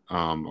note,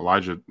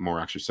 Elijah Moore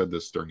actually said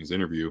this during his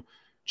interview.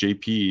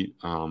 JP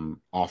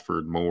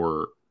offered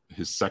Moore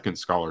his second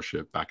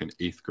scholarship back in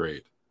 8th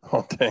grade.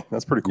 Oh, dang.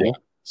 That's pretty cool. Yeah.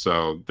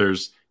 So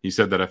he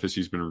said that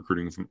FSU's been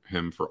recruiting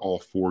him for all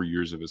 4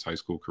 years of his high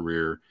school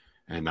career.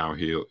 And now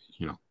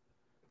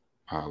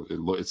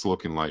it's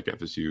looking like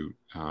FSU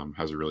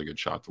has a really good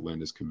shot to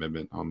land his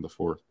commitment on the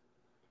 4th.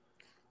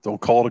 Don't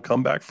call it a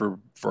comeback for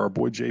our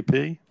boy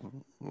JP.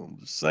 I'm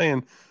just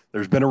saying,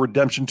 there's been a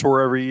redemption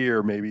tour every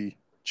year. Maybe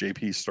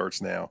JP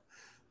starts now.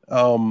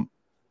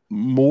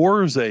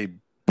 Moore's a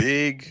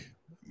big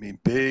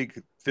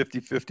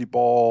 50-50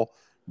 ball,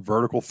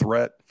 vertical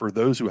threat. For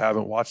those who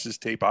haven't watched his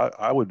tape,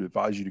 I would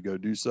advise you to go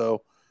do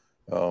so.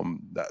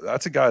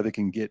 That's a guy that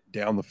can get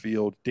down the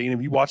field. Dane,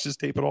 have you watched his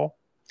tape at all?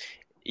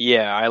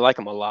 Yeah, I like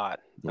him a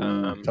lot.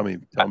 Tell me.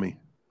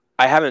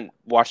 I haven't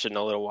watched it in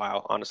a little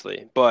while,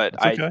 honestly, but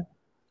that's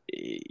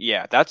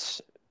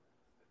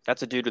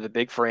a dude with a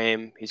big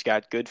frame. He's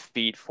got good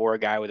feet for a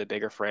guy with a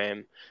bigger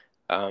frame.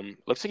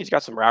 Looks like he's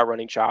got some route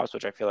running chops,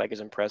 which I feel like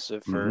is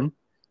impressive for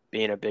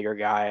being a bigger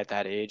guy at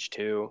that age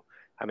too.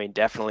 I mean,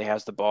 definitely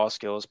has the ball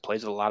skills,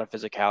 plays with a lot of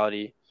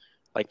physicality,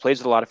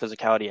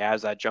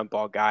 as that jump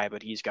ball guy,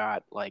 but he's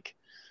got like,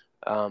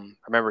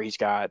 remember he's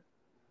got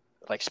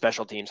like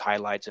special teams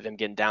highlights of him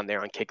getting down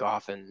there on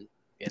kickoff and,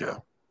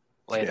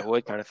 laying the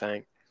wood kind of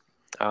thing.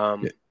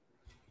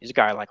 He's a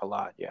guy I like a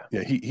lot. Yeah.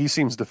 Yeah. He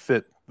seems to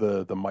fit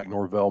the Mike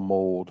Norvell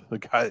mold. The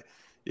guy,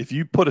 if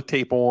you put a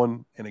tape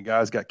on and a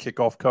guy's got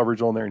kickoff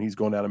coverage on there and he's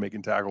going down and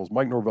making tackles,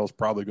 Mike Norvell's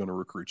probably going to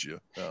recruit you.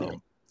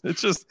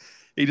 It's just,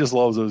 he just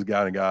loves those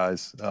kind of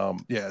guys.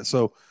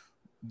 So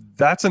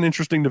that's an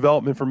interesting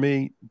development for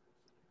me.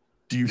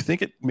 Do you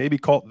think it maybe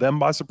caught them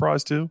by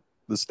surprise too?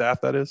 The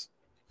staff, that is?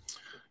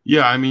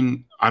 Yeah. I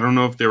mean, I don't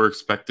know if they were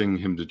expecting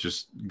him to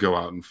just go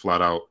out and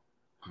flat out,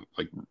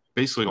 like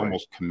basically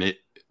almost commit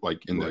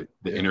like in the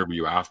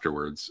interview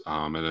afterwards,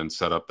 and then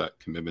set up that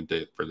commitment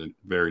date for the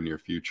very near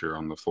future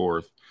on the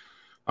 4th.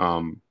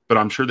 But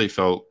I'm sure they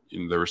felt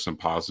there was some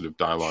positive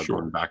dialogue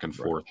going back and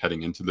forth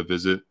heading into the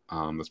visit.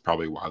 That's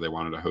probably why they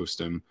wanted to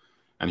host him.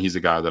 And he's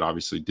a guy that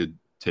obviously did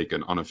take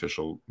an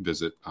unofficial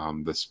visit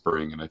this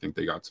spring, and I think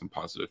they got some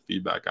positive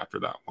feedback after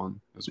that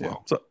one as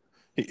well. So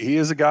he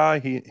is a guy.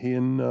 He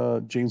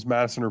and James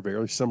Madison are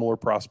very similar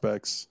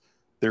prospects.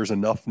 There's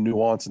enough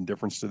nuance and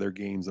difference to their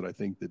games that I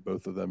think that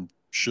both of them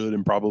should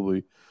and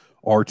probably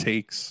are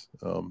takes.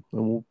 And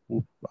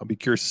I'll be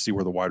curious to see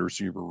where the wide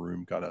receiver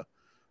room kind of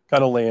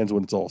lands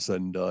when it's all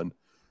said and done.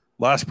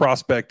 Last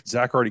prospect,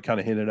 Zach already kind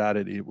of hinted at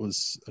it. It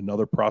was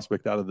another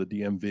prospect out of the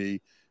DMV.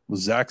 It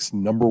was Zach's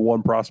number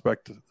one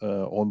prospect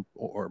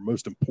or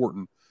most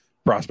important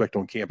prospect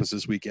on campus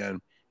this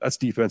weekend. That's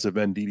defensive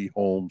end D.D.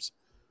 Holmes.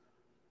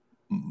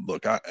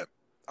 Look,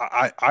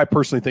 I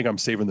personally think I'm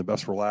saving the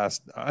best for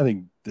last. I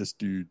think this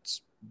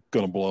dude's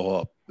going to blow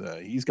up.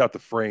 He's got the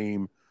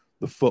frame,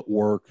 the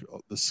footwork,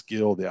 the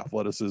skill, the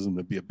athleticism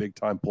to be a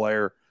big-time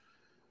player.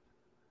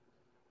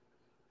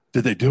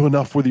 Did they do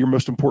enough with your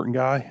most important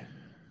guy?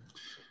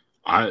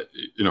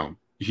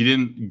 He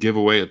didn't give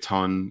away a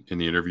ton in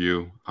the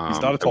interview. He's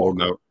not a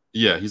talker.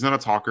 He's not a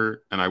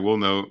talker. And I will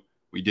note,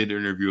 we did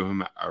interview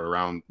him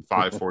around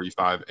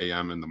 5:45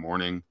 a.m. in the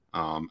morning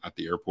at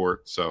the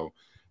airport. So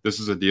this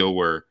is a deal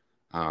where,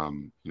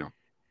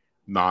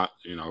 not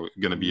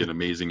going to be an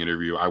amazing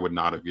interview. I would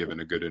not have given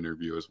a good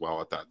interview as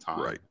well at that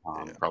time.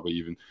 Probably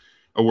even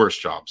a worse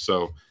job.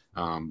 So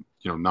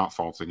not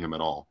faulting him at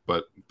all.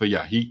 But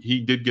yeah, he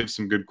did give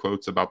some good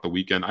quotes about the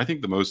weekend. I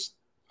think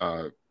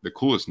the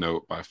coolest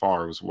note by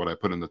far was what I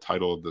put in the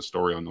title of the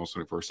story on Noles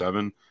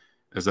 24/7,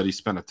 is that he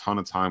spent a ton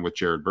of time with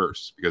Jared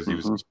Verse because he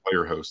was his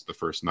player host the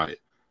first night.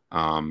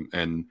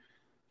 And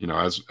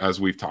as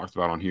we've talked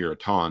about on here a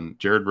ton,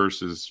 Jared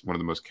Verse is one of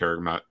the most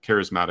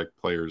charismatic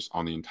players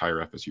on the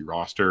entire FSU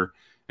roster.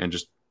 And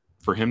just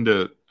for him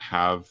to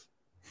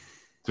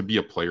be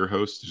a player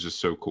host is just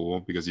so cool,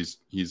 because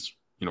he's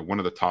one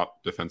of the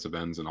top defensive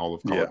ends in all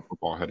of college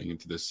football heading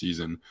into this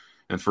season.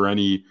 And for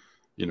any,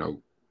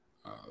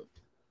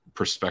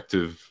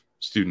 prospective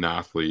student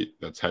athlete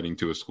that's heading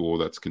to a school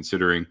that's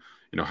considering,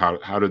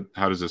 how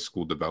does this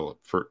school develop,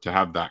 to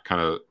have that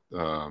kind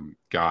of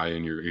guy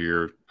in your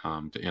ear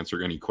to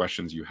answer any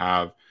questions you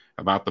have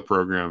about the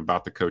program,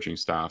 about the coaching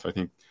staff. I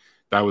think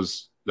that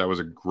was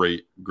a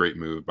great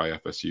move by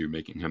FSU,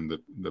 making him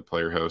the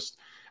player host.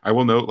 I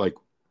will note,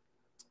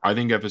 I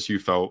think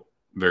FSU felt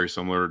very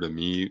similar to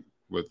me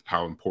with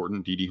how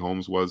important D.D.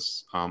 Holmes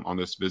was on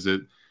this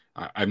visit.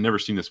 I've never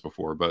seen this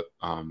before, but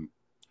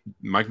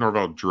Mike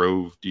Norvell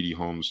drove D.D.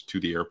 Holmes to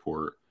the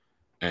airport,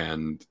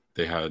 and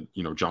they had,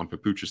 John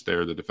Papuchis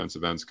there, the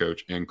defensive ends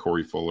coach, and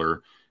Corey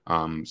Fuller,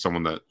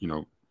 someone that,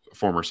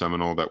 former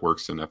Seminole that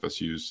works in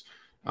FSU's,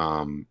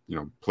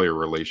 player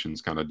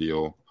relations kind of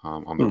deal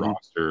on the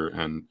roster.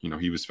 And,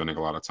 he was spending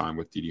a lot of time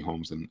with D.D.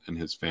 Holmes and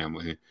his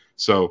family.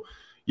 So,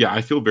 yeah,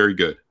 I feel very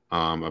good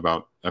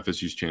about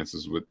FSU's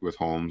chances with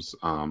Holmes.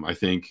 I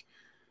think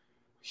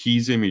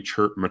he's a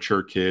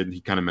mature kid. He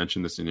kind of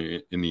mentioned this in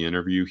the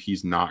interview.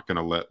 He's not going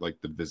to let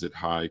the visit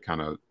high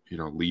kind of,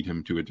 lead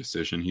him to a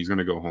decision. He's going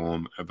to go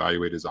home,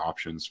 evaluate his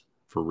options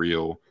for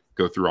real,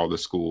 go through all the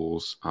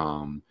schools.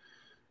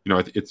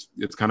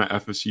 It's kind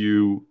of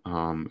FSU,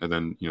 and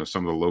then,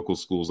 some of the local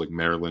schools like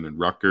Maryland and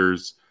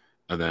Rutgers,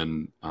 and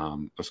then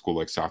a school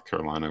like South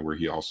Carolina, where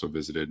he also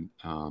visited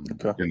in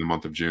the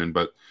month of June.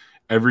 But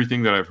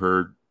everything that I've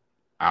heard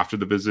after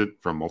the visit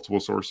from multiple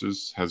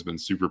sources has been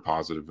super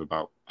positive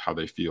about how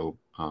they feel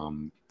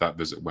that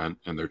visit went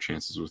and their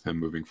chances with him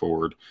moving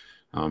forward.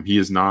 He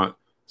has not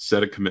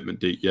set a commitment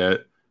date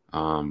yet.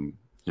 I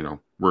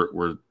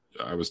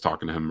was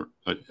talking to him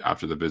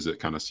after the visit,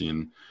 kind of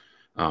seeing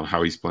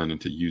how he's planning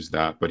to use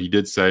that. But he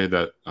did say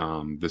that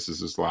this is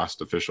his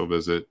last official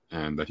visit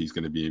and that he's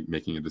going to be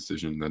making a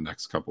decision in the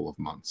next couple of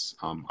months.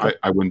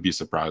 I wouldn't be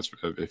surprised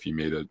if he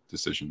made a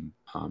decision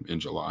in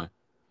July.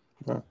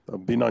 Yeah,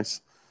 that'd be nice.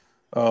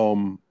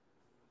 All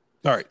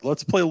right,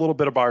 let's play a little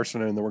bit of Buyerson,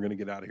 and then we're going to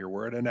get out of here.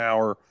 We're at an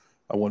hour.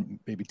 I want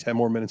maybe 10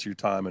 more minutes of your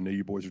time. I know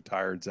you boys are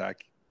tired.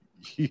 Zach,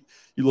 you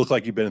look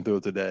like you've been through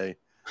it today.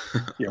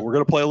 Yeah, we're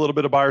going to play a little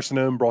bit of Buy or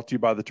Saloon, brought to you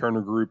by the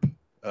Turner Group.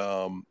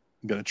 I'm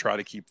going to try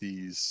to keep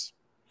these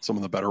some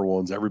of the better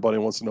ones. Everybody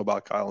wants to know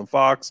about Kyle and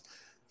Fox.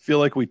 Feel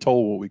like we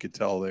told what we could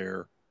tell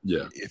there.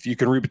 Yeah. If you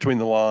can read between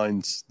the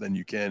lines, then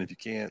you can. If you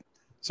can't,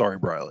 sorry,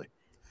 Briley.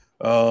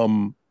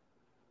 All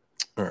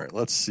right,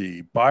 let's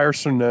see. Buy or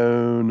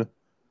Saloon.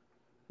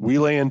 We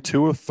land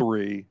 2 of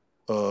 3.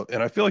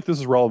 And I feel like this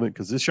is relevant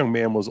because this young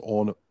man was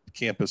on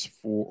campus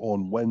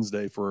on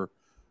Wednesday for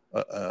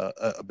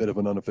a bit of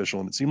an unofficial,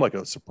 and it seemed like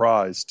a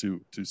surprise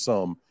to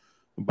some.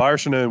 Buy or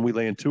Saloon, we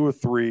land 2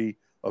 of 3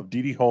 of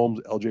D.D. Holmes,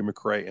 L.J.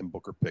 McCray, and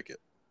Booker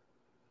Pickett.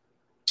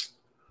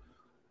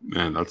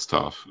 Man, that's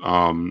tough.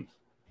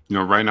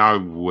 Right now I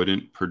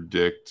wouldn't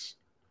predict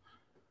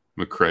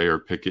McCray or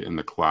Pickett in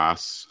the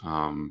class.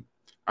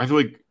 I feel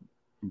like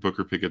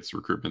Booker Pickett's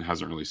recruitment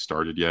hasn't really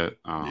started yet.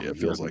 It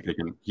feels like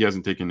he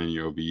hasn't taken any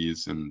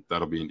OBs, and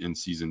that'll be an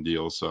in-season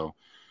deal. So,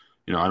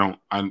 I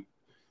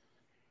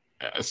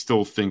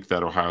still think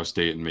that Ohio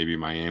State and maybe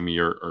Miami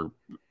are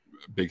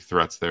big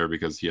threats there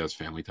because he has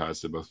family ties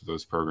to both of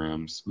those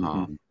programs.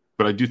 Mm-hmm.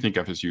 But I do think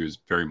FSU is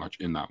very much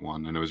in that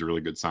one, and it was a really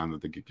good sign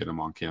that they could get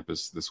him on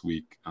campus this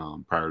week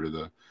prior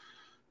to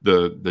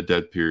the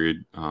dead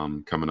period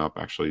coming up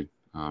actually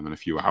in a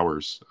few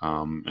hours.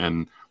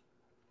 Also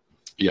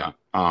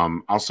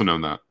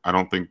know that I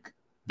don't think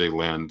they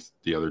land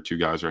the other 2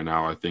 guys right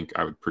now. I think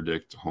I would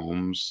predict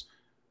Holmes,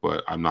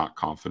 but I'm not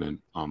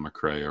confident on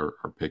McCray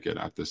or Pickett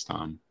at this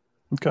time.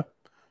 Okay,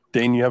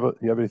 Dane, you have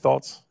any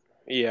thoughts?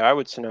 Yeah, I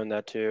would Saloon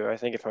that too. I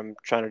think if I'm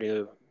trying to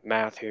do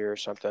math here or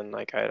something,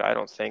 like I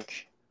don't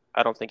think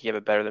you have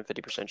a better than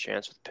 50%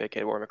 chance with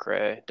Pickett or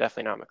McCray.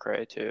 Definitely not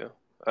McCray too.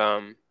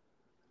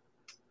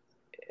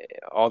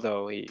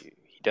 Although he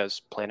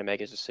does plan to make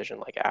his decision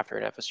like after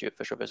an FSU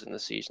official visit in the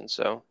season,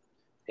 so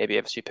maybe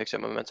FSU picks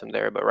up momentum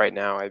there. But right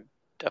now, I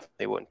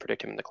definitely wouldn't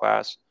predict him in the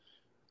class.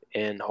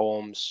 And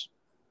Holmes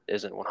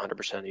isn't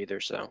 100% either.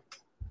 So,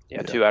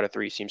 yeah, 2 out of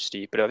 3 seems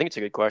steep. But I think it's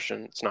a good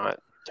question. It's not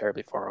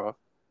terribly far off.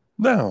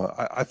 No,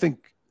 I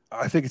think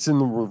it's in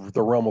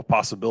the realm of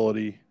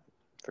possibility.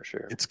 For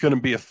sure. It's going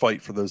to be a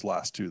fight for those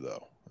last 2,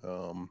 though.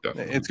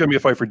 It's going to be a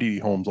fight for D.D.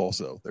 Holmes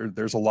also.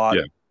 There's a lot.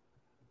 Yeah.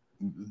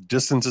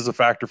 Distance is a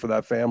factor for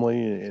that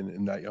family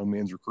and that young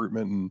man's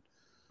recruitment, and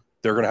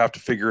they're going to have to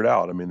figure it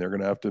out. I mean, they're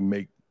going to have to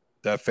make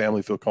that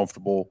family feel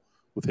comfortable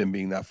with him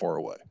being that far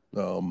away.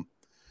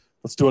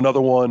 Let's do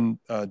another one.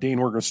 Dean,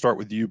 we're going to start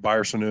with you. Buy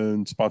or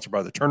Saloon, sponsored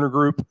by the Turner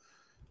Group.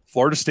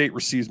 Florida State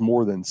receives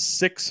more than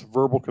 6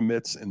 verbal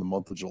commits in the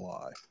month of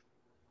July.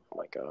 Oh,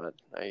 my God.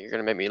 Now you're going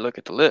to make me look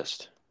at the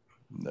list.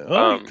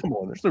 No, come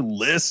on. There's no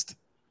list.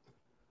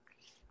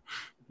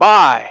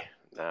 Buy.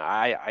 No,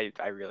 I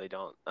really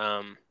don't.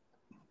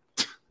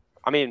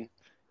 I mean,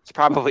 it's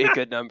probably a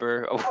good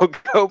number. We'll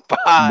go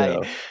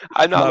buy. No,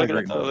 I'm not looking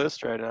at the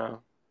list right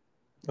now.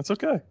 That's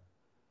okay.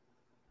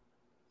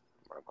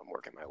 I'm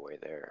working my way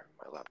there.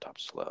 My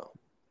laptop's slow.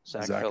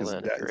 Zach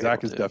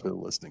is definitely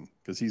listening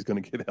because he's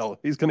going to get held.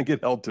 He's going to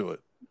get held to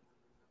it.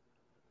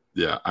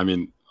 Yeah, I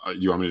mean,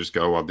 you want me to just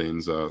go while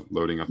Dane's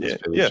loading up this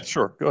page? Yeah,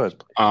 sure. Go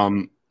ahead.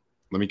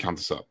 Let me count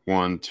this up.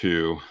 1,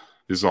 2.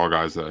 These are all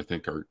guys that I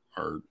think are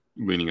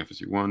leaning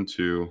FSU. 1,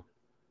 2,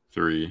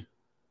 3,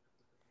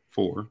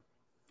 4,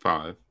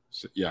 5.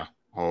 6. Yeah,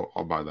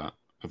 I'll buy that.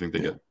 I think they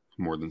get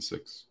more than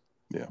 6.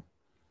 Yeah,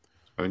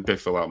 I think they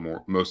fill out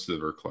most of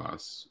their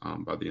class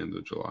by the end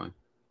of July.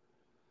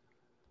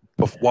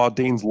 While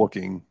Dane's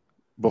looking,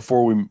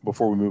 before we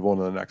move on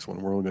to the next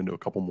one, we're only going to do a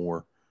couple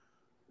more.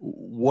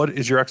 What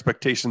is your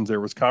expectations? There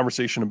was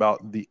conversation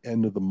about the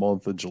end of the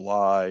month of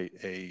July,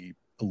 a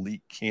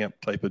elite camp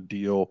type of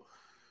deal.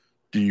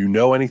 Do you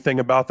know anything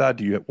about that?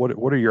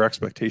 What are your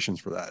expectations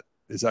for that?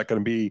 Is that going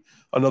to be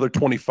another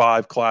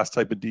 25 class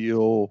type of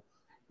deal?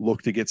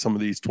 Look to get some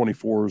of these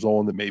 24s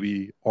on that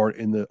maybe aren't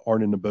in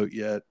the boat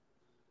yet.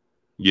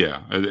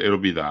 Yeah, it'll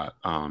be that.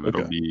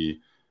 It'll be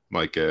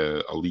like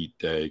a elite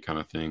day kind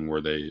of thing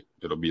where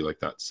it'll be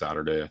like that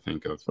Saturday, I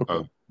think,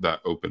 of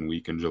that open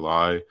week in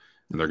July,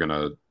 and they're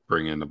gonna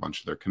bring in a bunch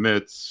of their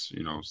commits,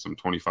 some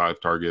 25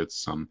 targets,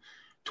 some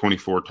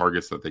 24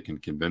 targets that they can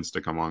convince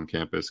to come on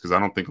campus, because I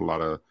don't think a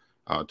lot of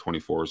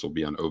 24s will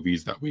be on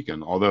OVs that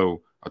weekend,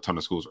 although a ton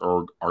of schools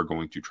are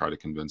going to try to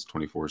convince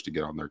 24s to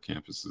get on their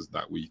campuses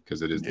that week,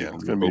 because it is the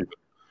only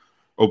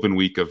open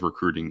week of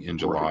recruiting in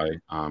July. Right.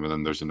 And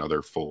then there's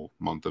another full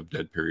month of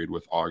dead period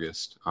with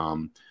August.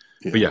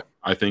 But yeah,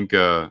 I think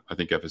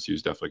FSU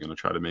is definitely going to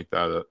try to make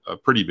that a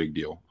pretty big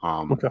deal.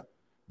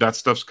 That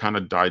stuff's kind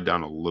of died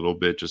down a little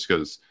bit just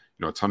because,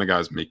 a ton of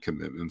guys make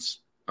commitments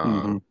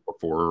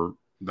before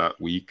that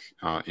week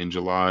in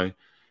July.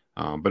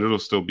 But it'll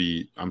still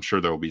be, I'm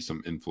sure there will be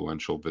some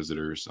influential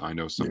visitors. I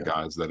know some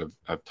guys that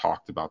have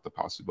talked about the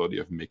possibility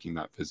of making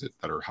that visit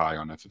that are high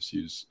on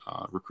FSU's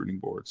recruiting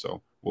board.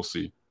 So we'll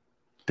see.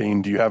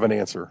 Dane, do you have an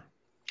answer?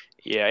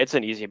 Yeah, it's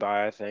an easy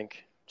buy, I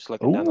think. Just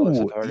looking down the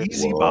list of targets.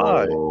 Easy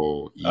buy.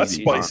 That's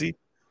spicy.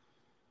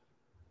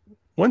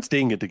 When's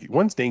Dane get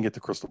the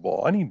crystal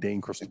ball? I need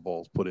Dane crystal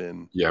balls put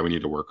in. Yeah, we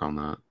need to work on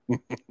that. All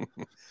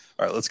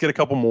right, let's get a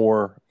couple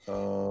more.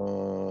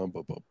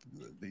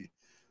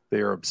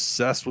 They are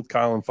obsessed with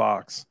Kylan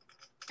Fox.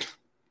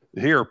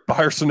 Here,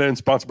 Byerson and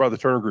sponsored by the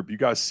Turner Group. You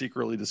guys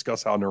secretly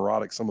discuss how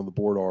neurotic some of the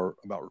board are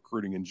about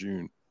recruiting in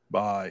June.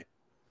 Bye.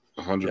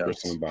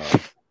 100%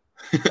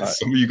 bye.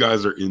 Some of you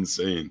guys are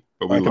insane.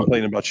 But I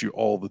complain about you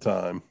all the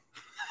time.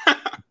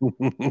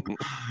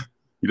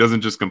 He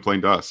doesn't just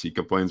complain to us. He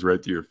complains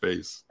right to your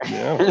face.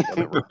 Yeah,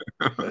 whatever.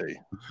 Hey,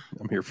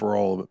 I'm here for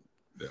all of it.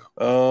 Yeah.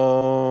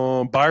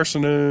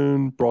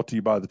 Byerson brought to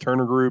you by the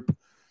Turner Group.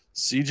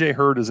 CJ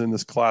Hurd is in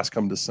this class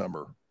come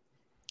December.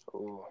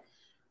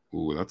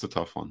 Ooh, that's a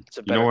tough one. It's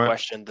a better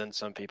question than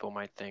some people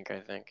might think,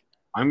 I think.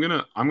 I'm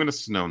gonna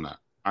snow that.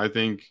 I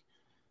think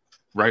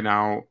right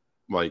now,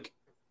 like,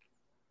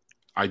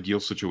 ideal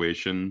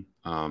situation,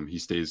 he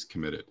stays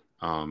committed.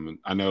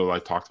 I know I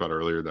talked about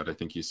earlier that I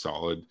think he's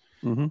solid,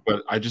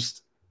 but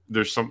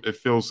it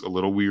feels a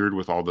little weird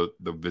with all the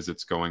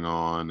visits going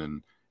on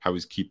and how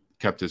he's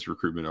kept his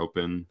recruitment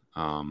open.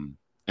 And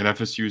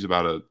FSU is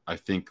I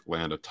think,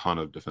 land a ton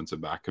of defensive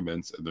back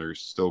commits, and they're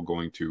still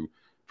going to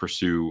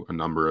pursue a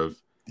number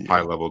of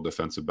high-level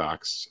defensive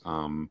backs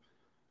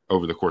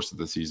over the course of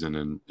the season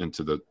and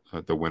into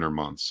the winter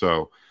months.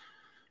 So,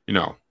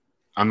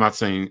 I'm not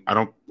saying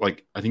I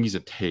think he's a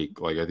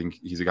take. Like, I think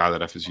he's a guy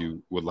that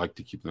FSU would like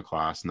to keep in the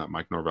class, and that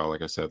Mike Norvell,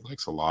 like I said,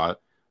 likes a lot.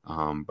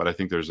 But I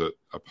think there's a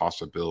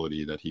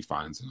possibility that he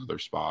finds another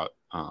spot,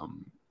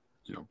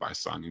 by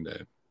signing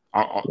day.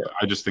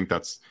 I just think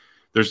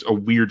there's a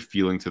weird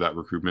feling to that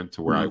recruitment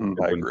to where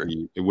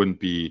it wouldn't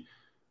be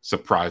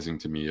surprising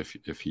to me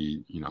if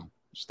he,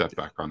 step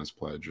back on his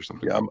pledge or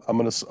something. Yeah, I'm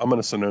gonna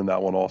Sonone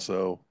that one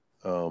also.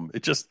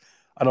 It just,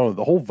 I don't know,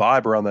 the whole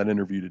vibe around that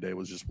interview today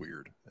was just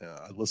weird.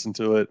 I listened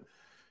to it.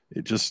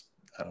 It just,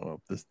 I don't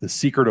know, the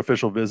secret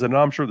official visit, and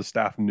I'm sure the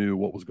staff knew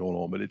what was going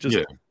on, but it just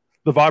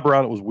the vibe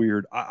around it was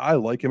weird. I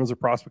like him as a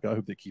prospect. I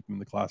hope they keep him in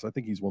the class. I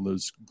think he's one of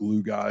those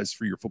glue guys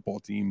for your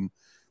football team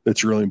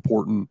that's really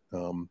important.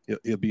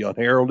 He'll be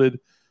unheralded,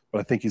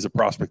 but I think he's a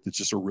prospect that's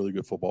just a really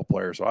good football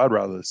player. So I'd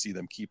rather see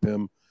them keep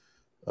him.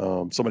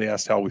 Somebody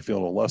asked how we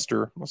feel on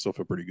Lester. I still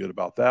feel pretty good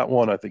about that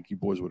one. I think you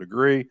boys would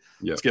agree.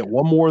 Let's get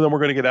one more, then we're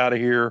going to get out of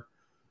here.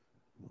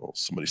 Oh,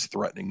 somebody's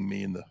threatening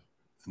me in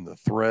the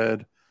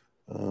thread.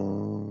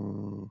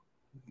 Okay,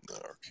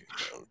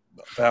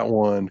 that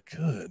one.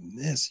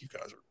 Goodness, you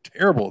guys are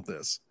terrible at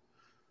this.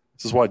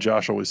 This is why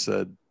Josh always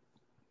said,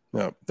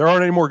 "No, there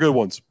aren't any more good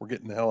ones. We're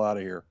getting the hell out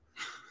of here."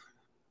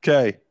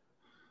 Okay,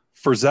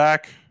 for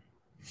Zach,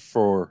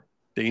 for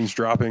Dane's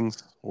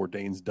droppings, or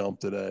Dane's dump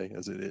today,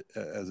 as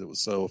it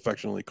was so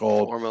affectionately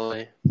called.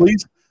 Formally.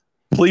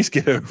 Please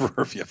get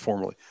over,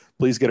 formally.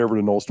 Please get over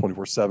to Knowles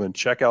 24/7.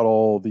 Check out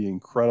all the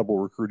incredible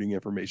recruiting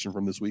information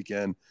from this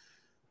weekend.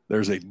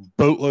 There's a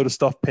boatload of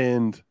stuff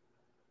pinned.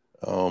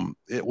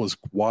 It was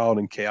wild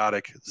and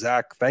chaotic.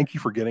 Zach, thank you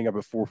for getting up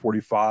at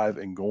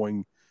 4:45 and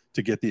going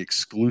to get the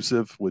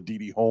exclusive with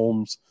D.D.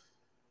 Holmes.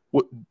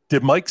 What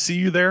did Mike see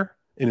you there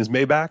in his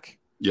Maybach?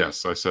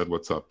 Yes, I said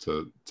what's up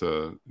to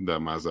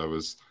them as I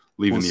was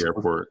leaving the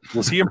airport.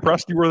 Was he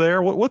impressed you were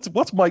there?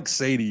 What's Mike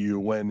say to you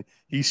when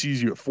he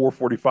sees you at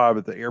 4:45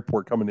 at the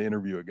airport coming to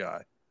interview a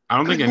guy? I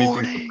don't think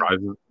anything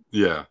surprises.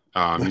 Yeah,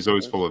 he's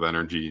always full of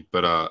energy,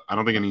 but I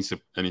don't think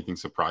anything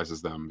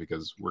surprises them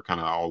because we're kind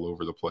of all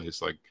over the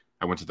place. Like,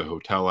 I went to the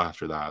hotel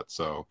after that,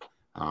 so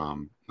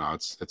no,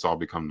 it's all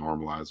become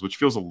normalized, which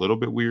feels a little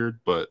bit weird,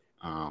 but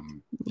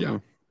yeah.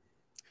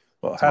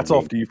 Well, hats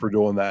off to you for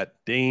doing that,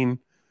 Dane.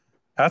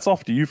 Hats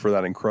off to you for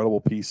that incredible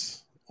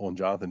piece on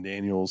Jonathan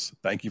Daniels.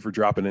 Thank you for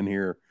dropping in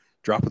here,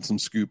 dropping some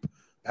scoop.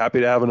 Happy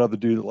to have another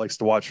dude that likes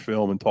to watch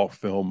film and talk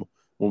film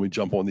when we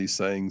jump on these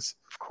things.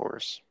 Of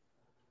course.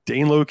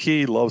 Dane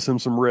low-key loves him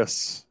some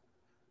risks.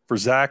 For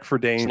Zach, for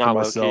Dane, for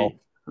myself.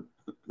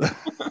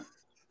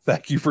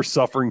 Thank you for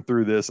suffering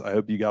through this. I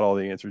hope you got all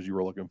the answers you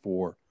were looking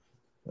for.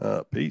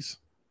 Peace.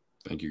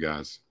 Thank you,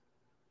 guys.